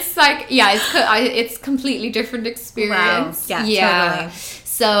 Like, it's completely different experience. Wow. Yeah, totally.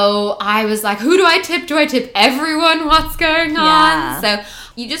 So I was like, who do I tip? Do I tip everyone? What's going on? So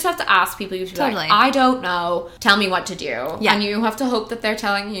you just have to ask people. You have to be like, I don't know. Tell me what to do. Yeah. And you have to hope that they're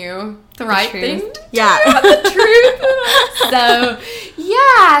telling you the right thing to do. Yeah. The truth. So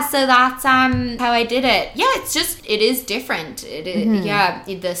yeah, so that's how I did it. Yeah, it is different. It is, yeah,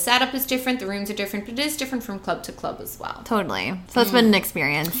 the setup is different, the rooms are different, but it is different from club to club as well. Totally. So it's been an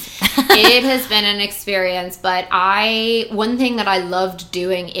experience. It has been an experience, but one thing that I loved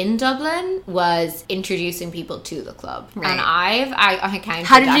doing in Dublin was introducing people to the club. Right. And I counted.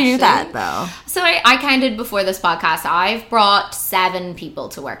 How did you do actually. that though? So I counted before this podcast. I've brought 7 people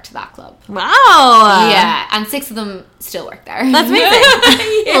to work to that club. Wow. Yeah, and 6 of them still work there. That's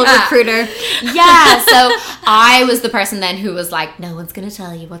amazing. Little recruiter. Yeah, so I was the person then who was like, no one's going to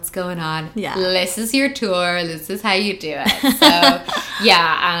tell you what's going on. Yeah. This is your tour. This is how you do it. So,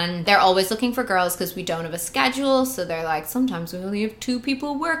 yeah. And they're always looking for girls because we don't have a schedule. So they're like, sometimes we only have 2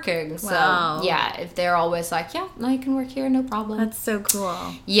 people working. So, Wow. yeah, if they're always like, yeah, no, you can work here, no problem. That's so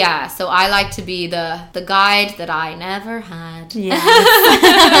cool. Yeah, so I like to be the guide that I never had.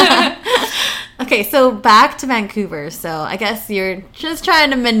 Yeah. Okay, so back to Vancouver. So I guess you're just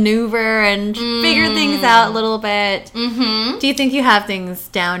trying to maneuver and figure things out a little bit. Mm-hmm. Do you think you have things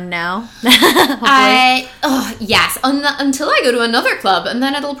down now? Yes, until I go to another club, and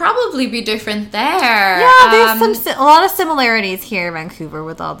then it'll probably be different there. Yeah, there's a lot of similarities here in Vancouver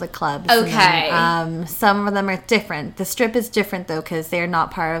with all the clubs. Okay. And, some of them are different. The Strip is different, though, because they're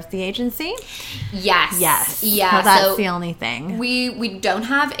not part of the agency. Yes. Yeah. So that's so the only thing. We don't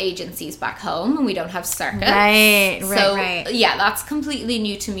have agencies back home, and we don't have circuits. Right. Yeah, that's completely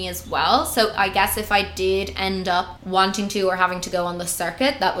new to me as well. So I guess if I did end up wanting to or having to go on the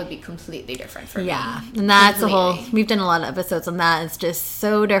circuit, that would be completely different for me. Yeah, and that's we've done a lot of episodes on that. It's just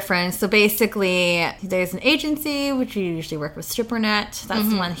so different. So basically, there's an agency, which we usually work with StripperNet. That's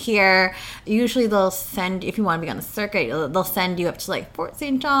the one here. Usually they'll send, if you want to be on the circuit, they'll send you up to like Fort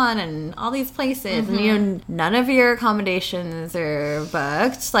St. John and all these places. And none of your accommodations are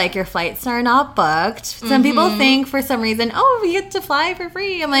booked. Like your flights are not booked. Some people think for some reason, oh, we get to fly for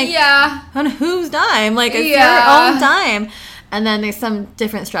free. I'm like, yeah. On whose dime? Like, it's your own dime. And then there's some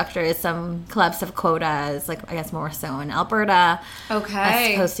different structures. Some clubs have quotas, like I guess more so in Alberta. Okay.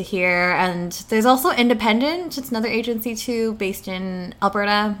 As opposed to here. And there's also Independent. It's another agency too, based in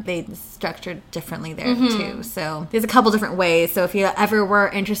Alberta. They structured differently there too. So there's a couple different ways. So if you ever were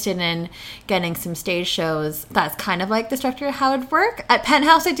interested in getting some stage shows, that's kind of like the structure of how it would work. At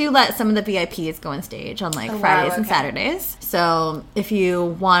Penthouse, I do let some of the VIPs go on stage on like Fridays and Saturdays. So if you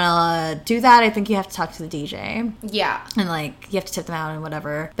want to do that, I think you have to talk to the DJ. Yeah. And like, you have to tip them out and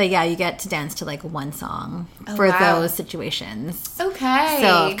whatever. But yeah, you get to dance to like one song for those situations. Okay.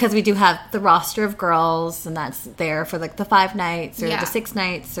 So, because we do have the roster of girls, and that's there for like the 5 nights or the 6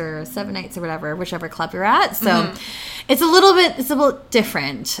 nights or 7 nights or whatever, whichever club you're at. So it's a little bit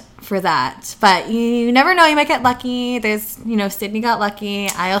different for that. But you never know, you might get lucky. There's, Sydney got lucky.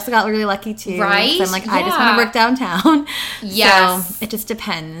 I also got really lucky too. Right. So I'm like, I just want to work downtown. Yes. So it just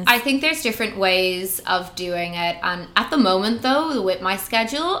depends. I think there's different ways of doing it. And at the moment, though, with my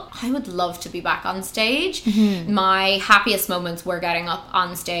schedule, I would love to be back on stage. My happiest moments were getting up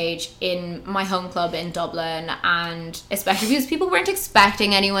on stage in my home club in Dublin, and especially because people weren't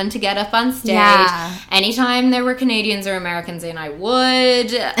expecting anyone to get up on stage. Yeah. Anytime there were Canadians or Americans in, I would,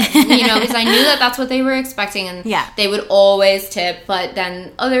 because I knew that that's what they were expecting, and they would always tip. But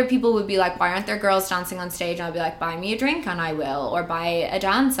then other people would be like, why aren't there girls dancing on stage? And I'd be like, buy me a drink and I will, or buy a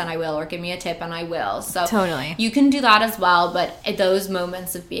dance and I will, or give me a tip and I will. So totally, you can do that as well. But those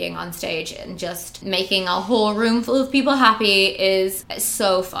moments of being on stage and just making a whole room full of people happy is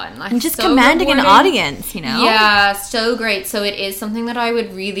so fun. Like, and just so commanding rewarding. an audience, Yeah, so great. So it is something that I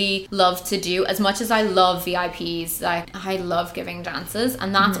would really love to do. As much as I love VIPs, I love giving dances,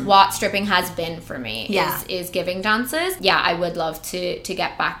 and that's what stripping has been for me. Is giving dances. Yeah, I would love to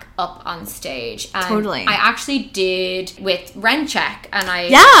get back up on stage. And totally. I actually did with Rent Check, and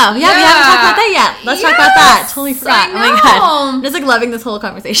we haven't talked about that yet. Let's talk about that. Totally forgot. I know. Oh my god, I'm just like loving this whole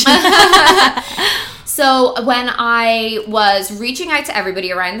conversation. So when I was reaching out to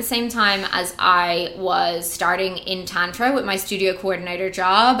everybody around the same time as I was starting in Tantra with my studio coordinator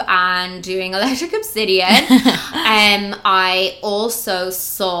job and doing Electric Obsidian, I also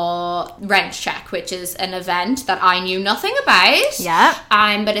saw Rent Check, which is an event that I knew nothing about. Yeah.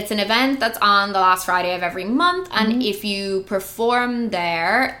 But it's an event that's on the last Friday of every month, and if you perform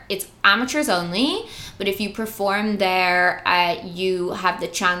there, it's amateurs only. But if you perform there, you have the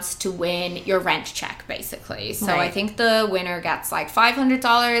chance to win your rent check, basically. So I think the winner gets like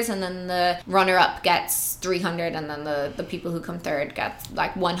 $500, and then the runner-up gets $300, and then the people who come third get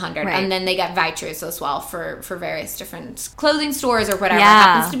like $100. Right. And then they get vouchers as well for various different clothing stores or whatever it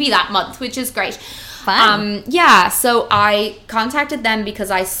happens to be that month, which is great. Fun. So I contacted them because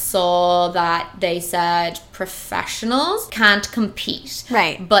I saw that they said professionals can't compete.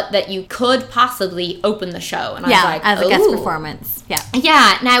 Right. But that you could possially open the show. And I was like, as a guest performance. Yeah.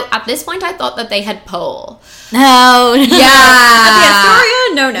 Yeah. Now, at this point, I thought that they had pole. No. Yeah. At the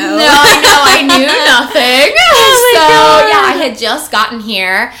Astoria? No. No, I knew nothing. I had just gotten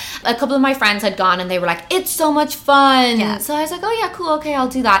here. A couple of my friends had gone, and they were like, it's so much fun. Yeah. So I was like, oh, yeah, cool. Okay, I'll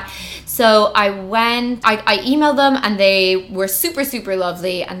do that. So I went I emailed them and they were super, super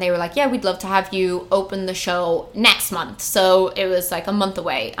lovely. And they were like, yeah, we'd love to have you open the show next month. So it was like a month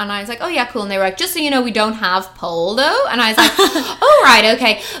away. And I was like, oh yeah, cool. And they were like, just so you know, we don't have pole though. And I was like, oh, right,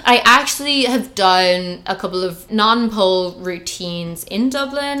 okay. I actually have done a couple of non-pole routines in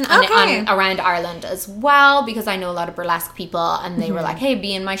Dublin and around Ireland as well, because I know a lot of burlesque people, and they were like, hey,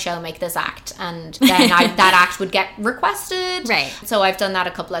 be in my show, make this act. And then that act would get requested. Right. So I've done that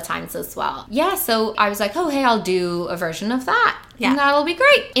a couple of times as well. Yeah, so I was like, oh, hey, I'll do a version of that. Yeah. And that'll be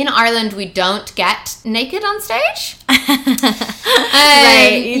great. In Ireland, we don't get naked on stage.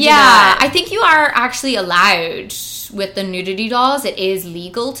 Right. Yeah, I think you are actually allowed with the nudity dolls. It is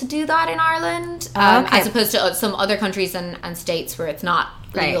legal to do that in Ireland, as opposed to some other countries and states where it's not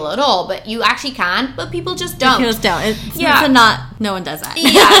legal at all. But you actually can, but people just don't. People just don't. No one does that.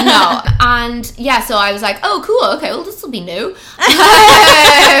 Yeah, no. And yeah, so I was like, oh, cool. Okay, well, this will be new.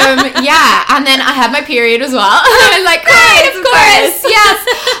 Yeah, and then I had my period as well. I was like, great, of course, yes.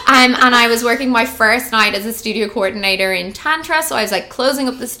 And I was working my first night as a studio coordinator in Tantra, so I was like closing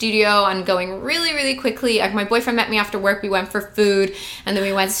up the studio and going really, really quickly. Like, my boyfriend met me after work. We went for food, and then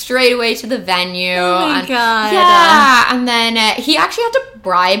we went straight away to the venue. Oh my God. Yeah, and then he actually had to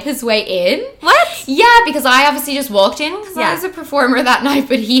bribe his way in. What? Yeah, because I obviously just walked in because I was a performer that night,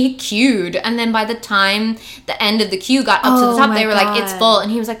 but he queued, and then by the time the end of the queue got up to the top, they were like, it's full, and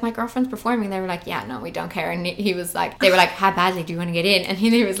he was like, my girlfriend's performing. They were like, yeah, no, we don't care. And he was like, they were like, how badly do you want to get in? And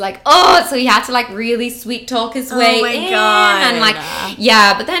he was like, oh, so he had to like really sweet talk his way in. God. And like,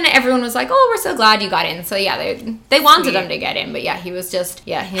 yeah, but then everyone was like, oh, we're so glad you got in. So yeah, they wanted him to get in, but yeah, he was just,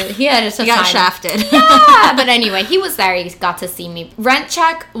 he had a tough time. He got shafted. Yeah, but anyway, he was there. He got to see me. Rent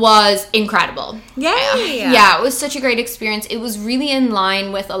Check was incredible. Yay! Yeah, it was such a great experience. It was really in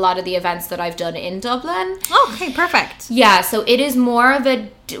line with a lot of the events that I've done in Dublin. Oh, okay, perfect. Yeah, so it is more of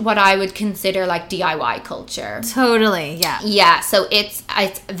what I would consider like DIY culture. Totally, yeah. Yeah, so it's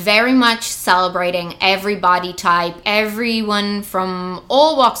very much celebrating every body type, everyone from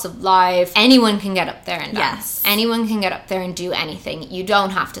all walks of life. Anyone can get up there and dance. Anyone can get up there and do anything. You don't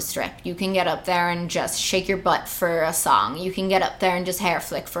have to strip. You can get up there and just shake your butt for a song. You can get up there and just hair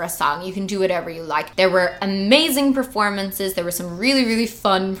flick for a song. You can do whatever you like. There were amazing performances. There were some really, really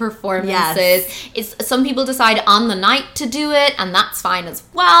fun performances. Some people decide on the night to do it, and that's fine as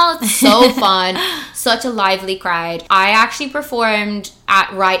well. It's so fun. Such a lively crowd. I actually performed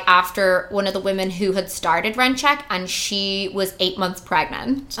right after one of the women who had started Rent Check, and she was 8 months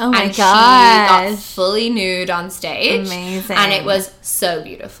pregnant. Oh my and gosh. She got fully nude on stage. Amazing. And it was so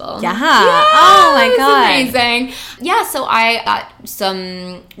beautiful. Yeah. Oh my God. It was amazing. Yeah, so I got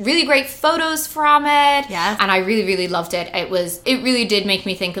some really great photos from it. Yes. And I really, really loved it. It really did make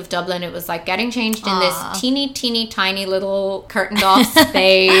me think of Dublin. It was like getting changed in this teeny, tiny little curtained off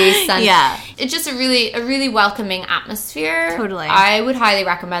space. And it's just a really welcoming atmosphere. Totally. I would highly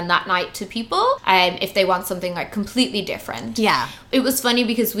recommend that night to people if they want something like completely different. Yeah. It was funny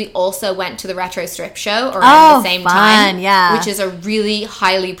because we also went to the Retro Strip show around the same time. Yeah. Which is a really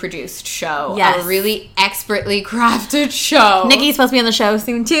highly produced show. Yes. A really expertly crafted show. Nikki's supposed to be on the show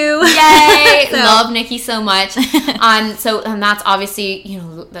soon too. Yay! Love Nikki so much. And that's obviously,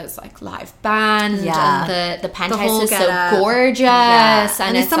 there's like live band. Yeah. And the penthouse is so gorgeous. Yeah.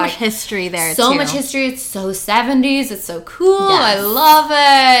 And there's it's so like much history there so too. much history. It's so 70s. It's so cool. Yes. I love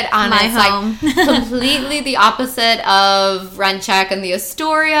it. And My it's home. like completely the opposite of Rent Check and the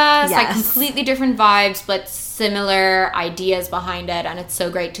Astoria. It's like Yes. completely different vibes, but similar ideas behind it, and it's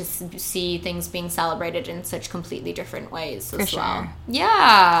so great to see things being celebrated in such completely different ways as well.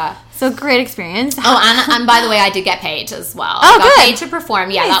 Yeah. So great experience. Oh, and by the way, I did get paid as well. Oh, I got good. paid to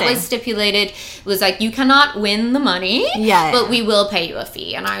perform. Yeah, that Amazing. was stipulated. It was like, you cannot win the money, but we will pay you a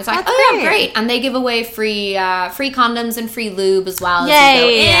fee. And I was like, That's oh great. yeah, great. And they give away free condoms and free lube as well as Yay. you go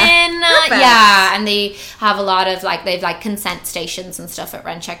in. Perfect. Yeah, and they have a lot of they've consent stations and stuff at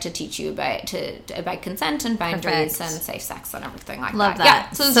Rent Check to teach you about consent and boundaries Perfect. and safe sex and everything like Love that. that.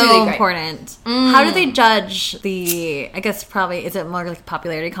 Yeah, so it's so really great. important. How do they judge I guess probably, is it more like a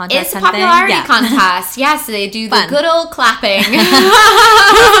popularity contest? It's a kind of thing? popularity Yeah. contest. Yes, they do Fun. the good old clapping. Who's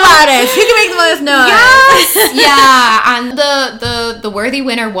the loudest? Who can make the most noise? Yes, yeah, and the worthy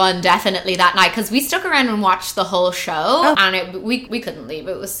winner won definitely that night because we stuck around and watched the whole show, and we couldn't leave.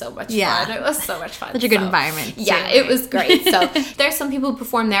 It was so much fun. It was so much fun. Such a good environment. Yeah, too. it was great. So there's some people who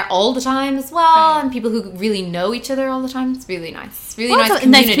perform there all the time as well, and people who really know each other all the time. It's really nice. It's really nice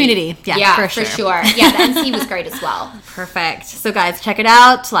community. Nice community. Yeah, for sure. Yeah, the MC was great as well. Perfect. So guys, check it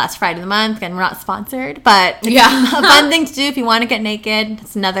out. Last Friday of the month. Again, we're not sponsored, but it's a fun thing to do if you want to get naked.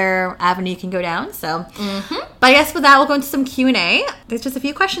 It's another avenue you can go down. So, but I guess with that, we'll go into some Q&A. there's just a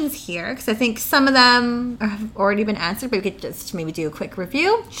few questions here because I think some of them have already been answered, but we could just maybe do a quick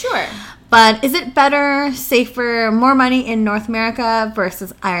review. Sure. But is it better, safer, more money in North America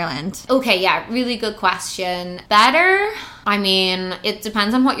versus Ireland? Okay, yeah, really good question. Better? I mean, it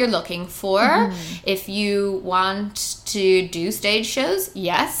depends on what you're looking for. If you want to do stage shows,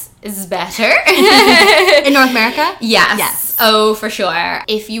 yes, it's better. In North America? Yes. Oh, for sure.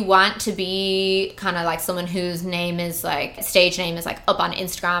 If you want to be kind of like someone whose name is like, stage name is like up on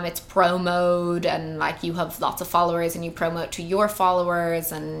Instagram, it's promoed, and like you have lots of followers and you promote to your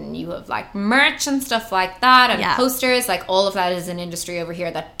followers and you have like merch and stuff like that and posters, like all of that is an industry over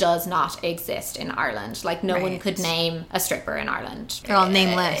here that does not exist in Ireland. Like no one could name a stripper in Ireland. They're all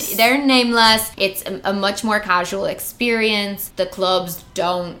nameless. They're nameless. It's a much more casual experience. The clubs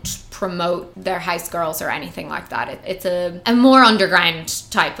don't promote their house girls or anything like that. It's a more underground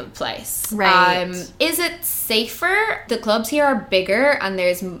type of place. Right. Is it safer? The clubs here are bigger and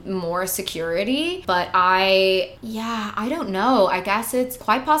there's more security, but I don't know. I guess it's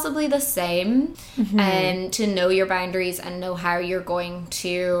quite possibly the same. And to know your boundaries and know how you're going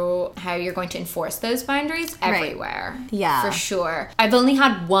to enforce those boundaries everywhere. Yeah. For sure. I've only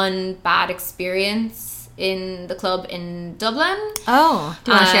had one bad experience in the club in Dublin. Oh,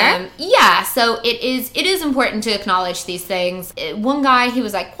 do you want to share? Yeah, so it is important to acknowledge these things. One guy, he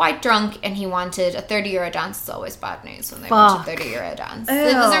was like quite drunk and he wanted a €30 dance. It's always bad news when they want a €30 dance. Ew.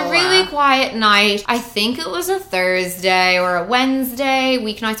 It was a really quiet night. I think it was a Thursday or a Wednesday.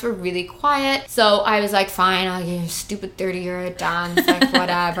 Weeknights were really quiet. So I was like, fine, I'll give you a stupid €30 dance, like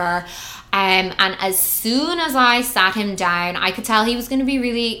whatever. And as soon as I sat him down, I could tell he was going to be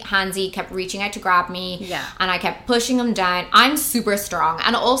really handsy. He kept reaching out to grab me. Yeah. And I kept pushing him down. I'm super strong.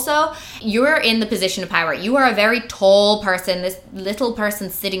 And also, you're in the position of power. You are a very tall person. This little person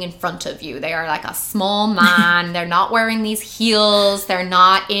sitting in front of you. They are like a small man. They're not wearing these heels. They're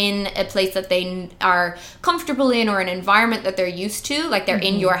not in a place that they are comfortable in or an environment that they're used to. Like they're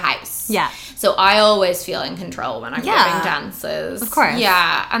in your house. Yeah. So I always feel in control when I'm giving dances. Of course.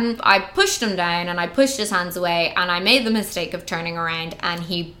 Yeah. And I pushed him down and I pushed his hands away and I made the mistake of turning around and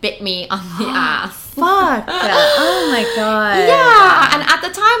he bit me on the ass. Fuck. Oh my god. Yeah. And at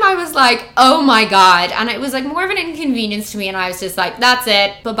the time I was like, oh my god. And it was like more of an inconvenience to me and I was just like, that's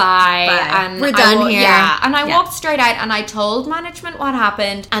it. Bye-bye. Bye. And We're done here. Yeah. And I walked straight out and I told management what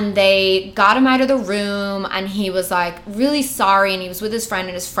happened and they got him out of the room and he was like really sorry and he was with his friend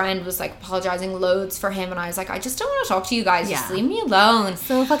and his friend was like apologizing loads for him and I was like, I just don't want to talk to you guys. Just leave me alone.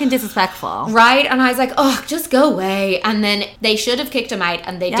 So fucking disrespectful. Right? And I was like, oh, just go away. And then they should have kicked him out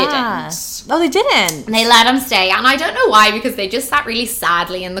and they didn't. Oh, they didn't? They let him stay. And I don't know why, because they just sat really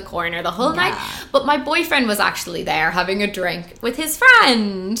sadly in the corner the whole night. But my boyfriend was actually there having a drink with his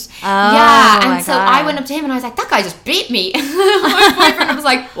friend. Oh, yeah. And so I went up to him and I was like, that guy just beat me. My boyfriend was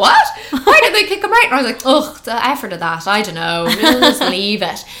like, what? Why did they kick him out? And I was like, ugh, the effort of that. I don't know. We'll just leave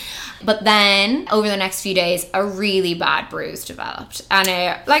it. But then, over the next few days, a really bad bruise developed. And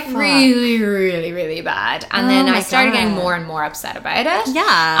it, really, really, really bad. And then I started getting more and more upset about it.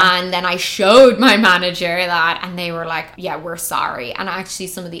 Yeah. And then I showed my manager that, and they were like, yeah, we're sorry. And actually,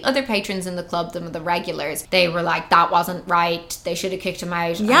 some of the other patrons in the club, some of the regulars, they were like, that wasn't right. They should have kicked him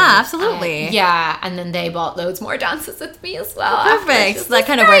out. Yeah, absolutely. Yeah. And then they bought loads more dances with me as well. Perfect. So that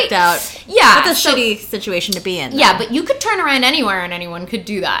kind of worked out. Yeah. That's a shitty situation to be in. Yeah, but you could turn around anywhere and anyone could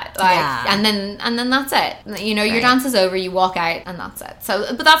do that. And then that's it. You know, your dance is over, you walk out, and that's it. So,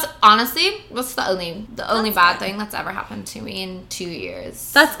 but that's honestly, that's the only bad thing that's ever happened to me in 2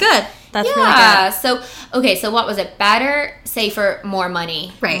 years. That's good. That's really good. So what was it? Better, safer, more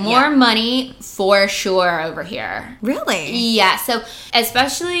money. Right. More money for sure over here. Really? Yeah. So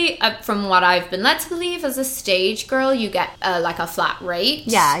especially from what I've been led to believe, as a stage girl, you get like a flat rate.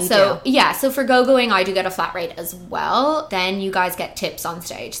 Yeah, you do. Yeah. So for go-going, I do get a flat rate as well. Then you guys get tips on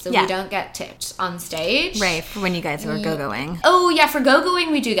stage. So we don't get tipped on stage. Right. For when you guys were go-going. Oh yeah, for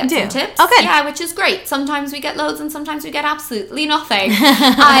go-going we do get some tips. Oh, good. Yeah, which is great. Sometimes we get loads and sometimes we get absolutely nothing.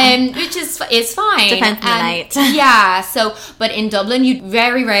 Which is fine. Depends on the night. Yeah. So, but in Dublin, you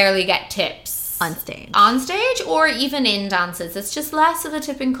very rarely get tips. On stage or even in dances. It's just less of a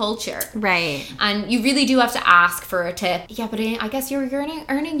tipping culture. Right. And you really do have to ask for a tip. Yeah, but I guess you're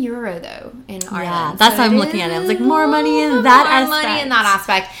earning euro though in Ireland. Yeah, that's how I'm looking at it. It's like more money in that aspect. More money in that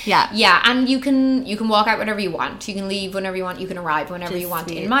aspect. Yeah. Yeah, and you can walk out whenever you want. You can leave whenever you want. You can arrive whenever you want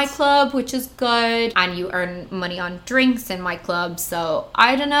in my club, which is good. And you earn money on drinks in my club. So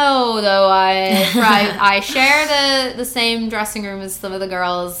I don't know though. I share the same dressing room as some of the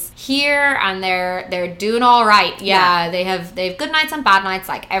girls here, and they're doing all right. Yeah, they have good nights and bad nights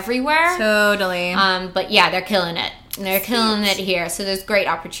like everywhere. Totally. But yeah, they're killing it. They're killing it here. So there's great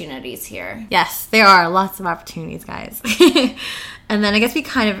opportunities here. Yes, there are lots of opportunities, guys. And then I guess we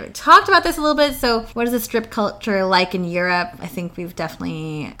kind of talked about this a little bit. So what is the strip culture like in Europe? I think we've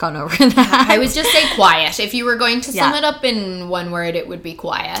definitely gone over that. I would just say quiet. If you were going to sum it up in one word, it would be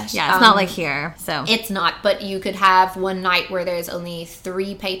quiet. Yeah, it's not like here. So it's not, but you could have one night where there's only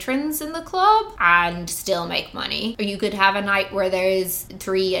 3 patrons in the club and still make money. Or you could have a night where there's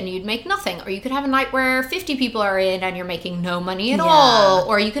 3 and you'd make nothing. Or you could have a night where 50 people are in and you're making no money at all.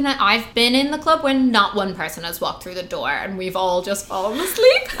 Or you can. I've been in the club when not one person has walked through the door and we've all just fallen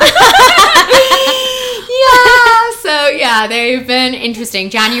asleep. So they've been interesting.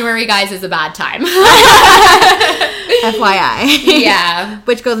 January, guys, is a bad time. FYI. Yeah.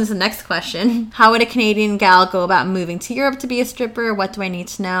 Which goes into the next question. How would a Canadian gal go about moving to Europe to be a stripper? What do I need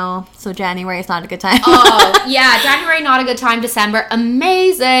to know? So January is not a good time. January, not a good time. December,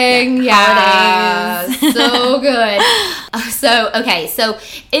 amazing. Holidays. So good. So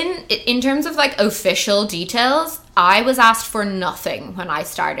in terms of like official details, I was asked for nothing when I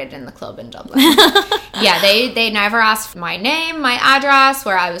started in the club in Dublin. They never asked my name, my address,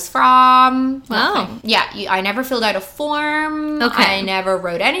 where I was from. Wow. I never filled out a form. Okay. I never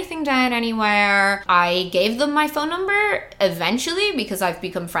wrote anything down anywhere. I gave them my phone number eventually because I've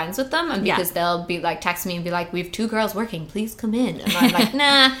become friends with them and because they'll be like text me and be like, we have 2 girls working, please come in. And I'm like,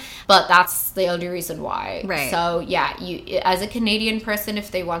 nah. But that's the only reason why. Right. So you as a Canadian person,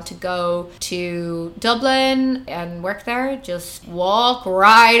 if they want to go to Dublin and work there, just walk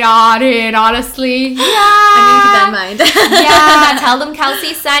right on in, honestly. Yeah. I'm going to keep that in mind. Tell them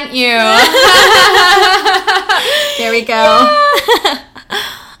Kelsey sent you. There we go.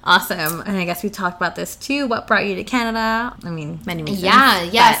 Awesome. And I guess we talked about this too. What brought you to Canada? I mean, many reasons.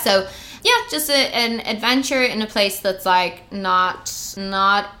 So just an adventure in a place that's like not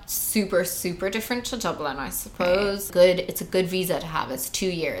super different to Dublin, I suppose. Good. It's a good visa to have. It's 2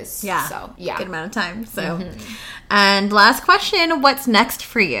 years. Yeah. So good amount of time. So, and last question: what's next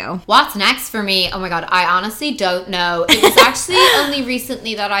for you? What's next for me? Oh my god, I honestly don't know. It was actually only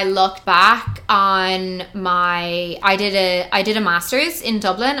recently that I looked back on I did a master's in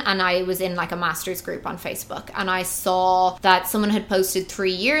Dublin, and I was in like a master's group on Facebook, and I saw that someone had posted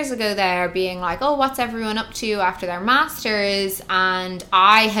 3 years ago there being like, oh, what's everyone up to after their masters? And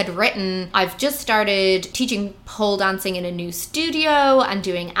I had written, I've just started teaching pole dancing in a new studio and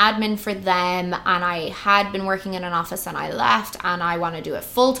doing admin for them, and I had been working in an office and I left, and I want to do it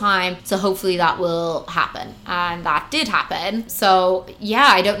full time, so hopefully that will happen. And that did happen. So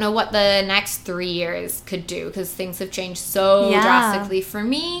I don't know what the next 3 years could do because things have changed so drastically for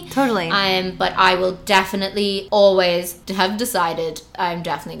me. Totally. But I will definitely always have decided I'm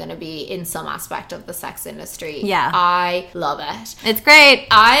definitely going to be in some aspect of the sex industry. I love it. It's great.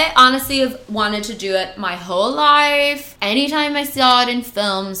 I honestly have wanted to do it my whole life. Anytime I saw it in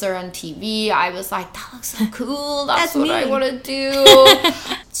films or on TV, I was like, that looks so cool. That's what I want to do.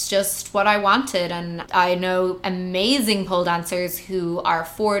 It's just what I wanted. And I know amazing pole dancers who are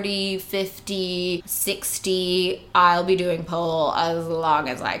 40, 50, 60. I'll be doing pole as long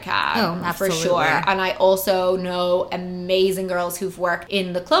as I can. Oh, absolutely. For sure. And I also know amazing girls who've worked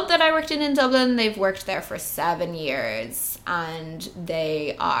in the club that I worked in Dublin. They've worked there for 7 years. And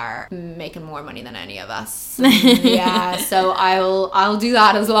they are making more money than any of us. So I'll do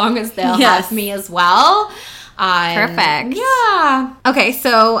that as long as they'll have me as well. Perfect. Yeah. Okay,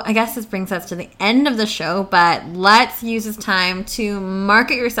 so I guess this brings us to the end of the show, but let's use this time to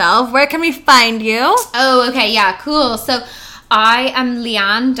market yourself. Where can we find you? Oh, okay. Yeah, cool. So I am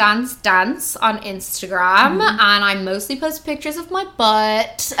Leanne Dance on Instagram, and I mostly post pictures of my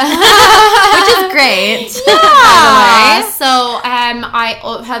butt, which is great. Yeah. So I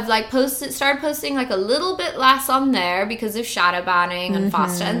have started posting like a little bit less on there because of shadow banning and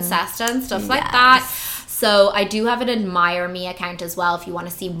FOSTA and SESTA and stuff like that. So I do have an Admire Me account as well if you want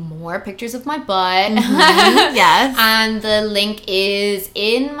to see more pictures of my butt. Yes. And the link is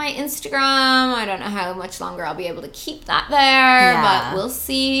in my Instagram. I don't know how much longer I'll be able to keep that there, but we'll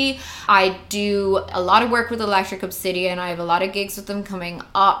see. I do a lot of work with Electric Obsidian. I have a lot of gigs with them coming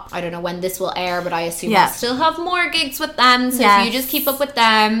up. I don't know when this will air, but I assume I'll still have more gigs with them. So if you just keep up with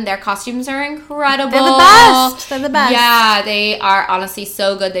them, their costumes are incredible. They're the best. They're the best. Yeah, they are honestly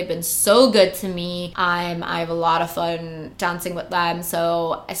so good. They've been so good to me. I have a lot of fun dancing with them.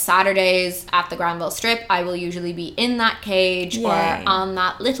 So Saturdays at the Granville Strip, I will usually be in that cage or on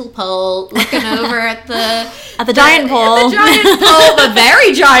that little pole looking over at the giant pole. The giant pole, the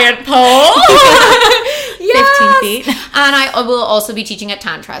very giant pole. 15 feet. And I will also be teaching at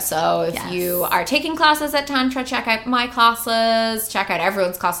Tantra. So if you are taking classes at Tantra, check out my classes. Check out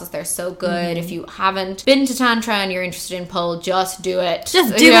everyone's classes. They're so good. If you haven't been to Tantra and you're interested in pole, just do it.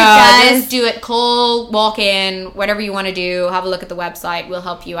 Just do it, guys. Just do it. Call, walk in, whatever you want to do. Have a look at the website. We'll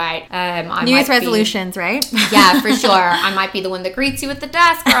help you out. New Year's resolutions, right? Yeah, for sure. I might be the one that greets you at the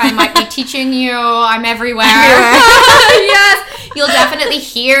desk, or I might be teaching you. I'm everywhere. Yes. You'll definitely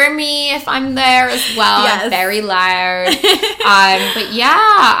hear me if I'm there as well. Yes. I'm very loud. But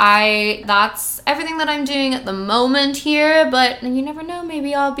yeah, that's everything that I'm doing at the moment here, but you never know,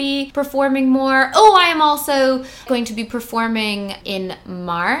 maybe I'll be performing more. Oh, I am also going to be performing in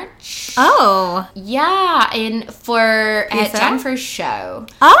March. Oh. Yeah, for Jennifer's show.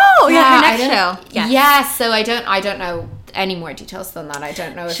 Oh, yeah, her next show. Yes. Yeah, so I don't know any more details than that. I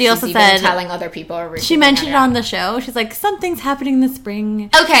don't know if she she's also even said, telling other people. Or she mentioned it on the show. She's like, something's happening in the spring.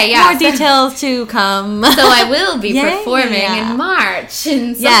 Okay, yeah. More details to come. So I will be performing in March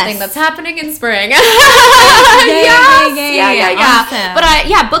in something that's happening in spring. Awesome.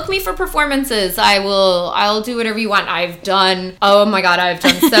 But book me for performances. I'll do whatever you want. I've done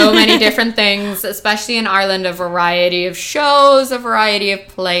so many different things, especially in Ireland, a variety of shows, a variety of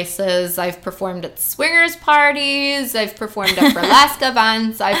places. I've performed at swingers parties. I've performed at burlesque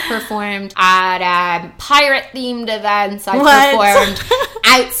events. I've performed at pirate-themed events. I've performed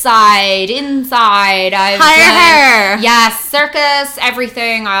outside, inside. Hire her. Yes, circus,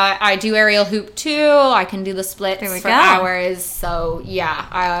 everything. I do aerial hoop too. I can do the splits for hours. So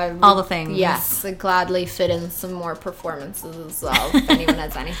yeah, all the things. Yes, I'd gladly fit in some more performances as well if anyone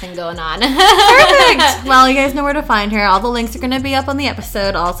has anything going on. Perfect. Well, you guys know where to find her. All the links are going to be up on the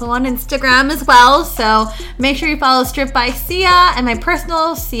episode, also on Instagram as well. So make sure you follow Strip by Sia and my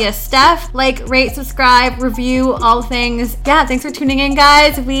personal Sia Steph. Like, rate, subscribe, review, all things. Yeah, thanks for tuning in,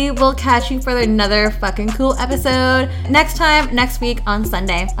 guys. We will catch you for another fucking cool episode next week on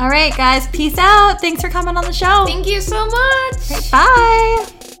Sunday. All right, guys, peace out. Thanks for coming on the show. Thank you so much. Okay, bye.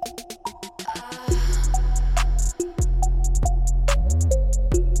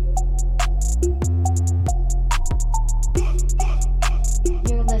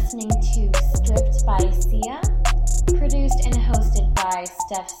 You're listening to Stripped by Sia, produced and hosted by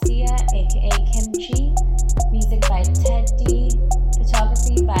Steph Sia, aka Kimchi, music by Ted D,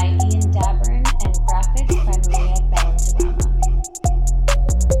 photography by Ian Dabern, and graphics by Maria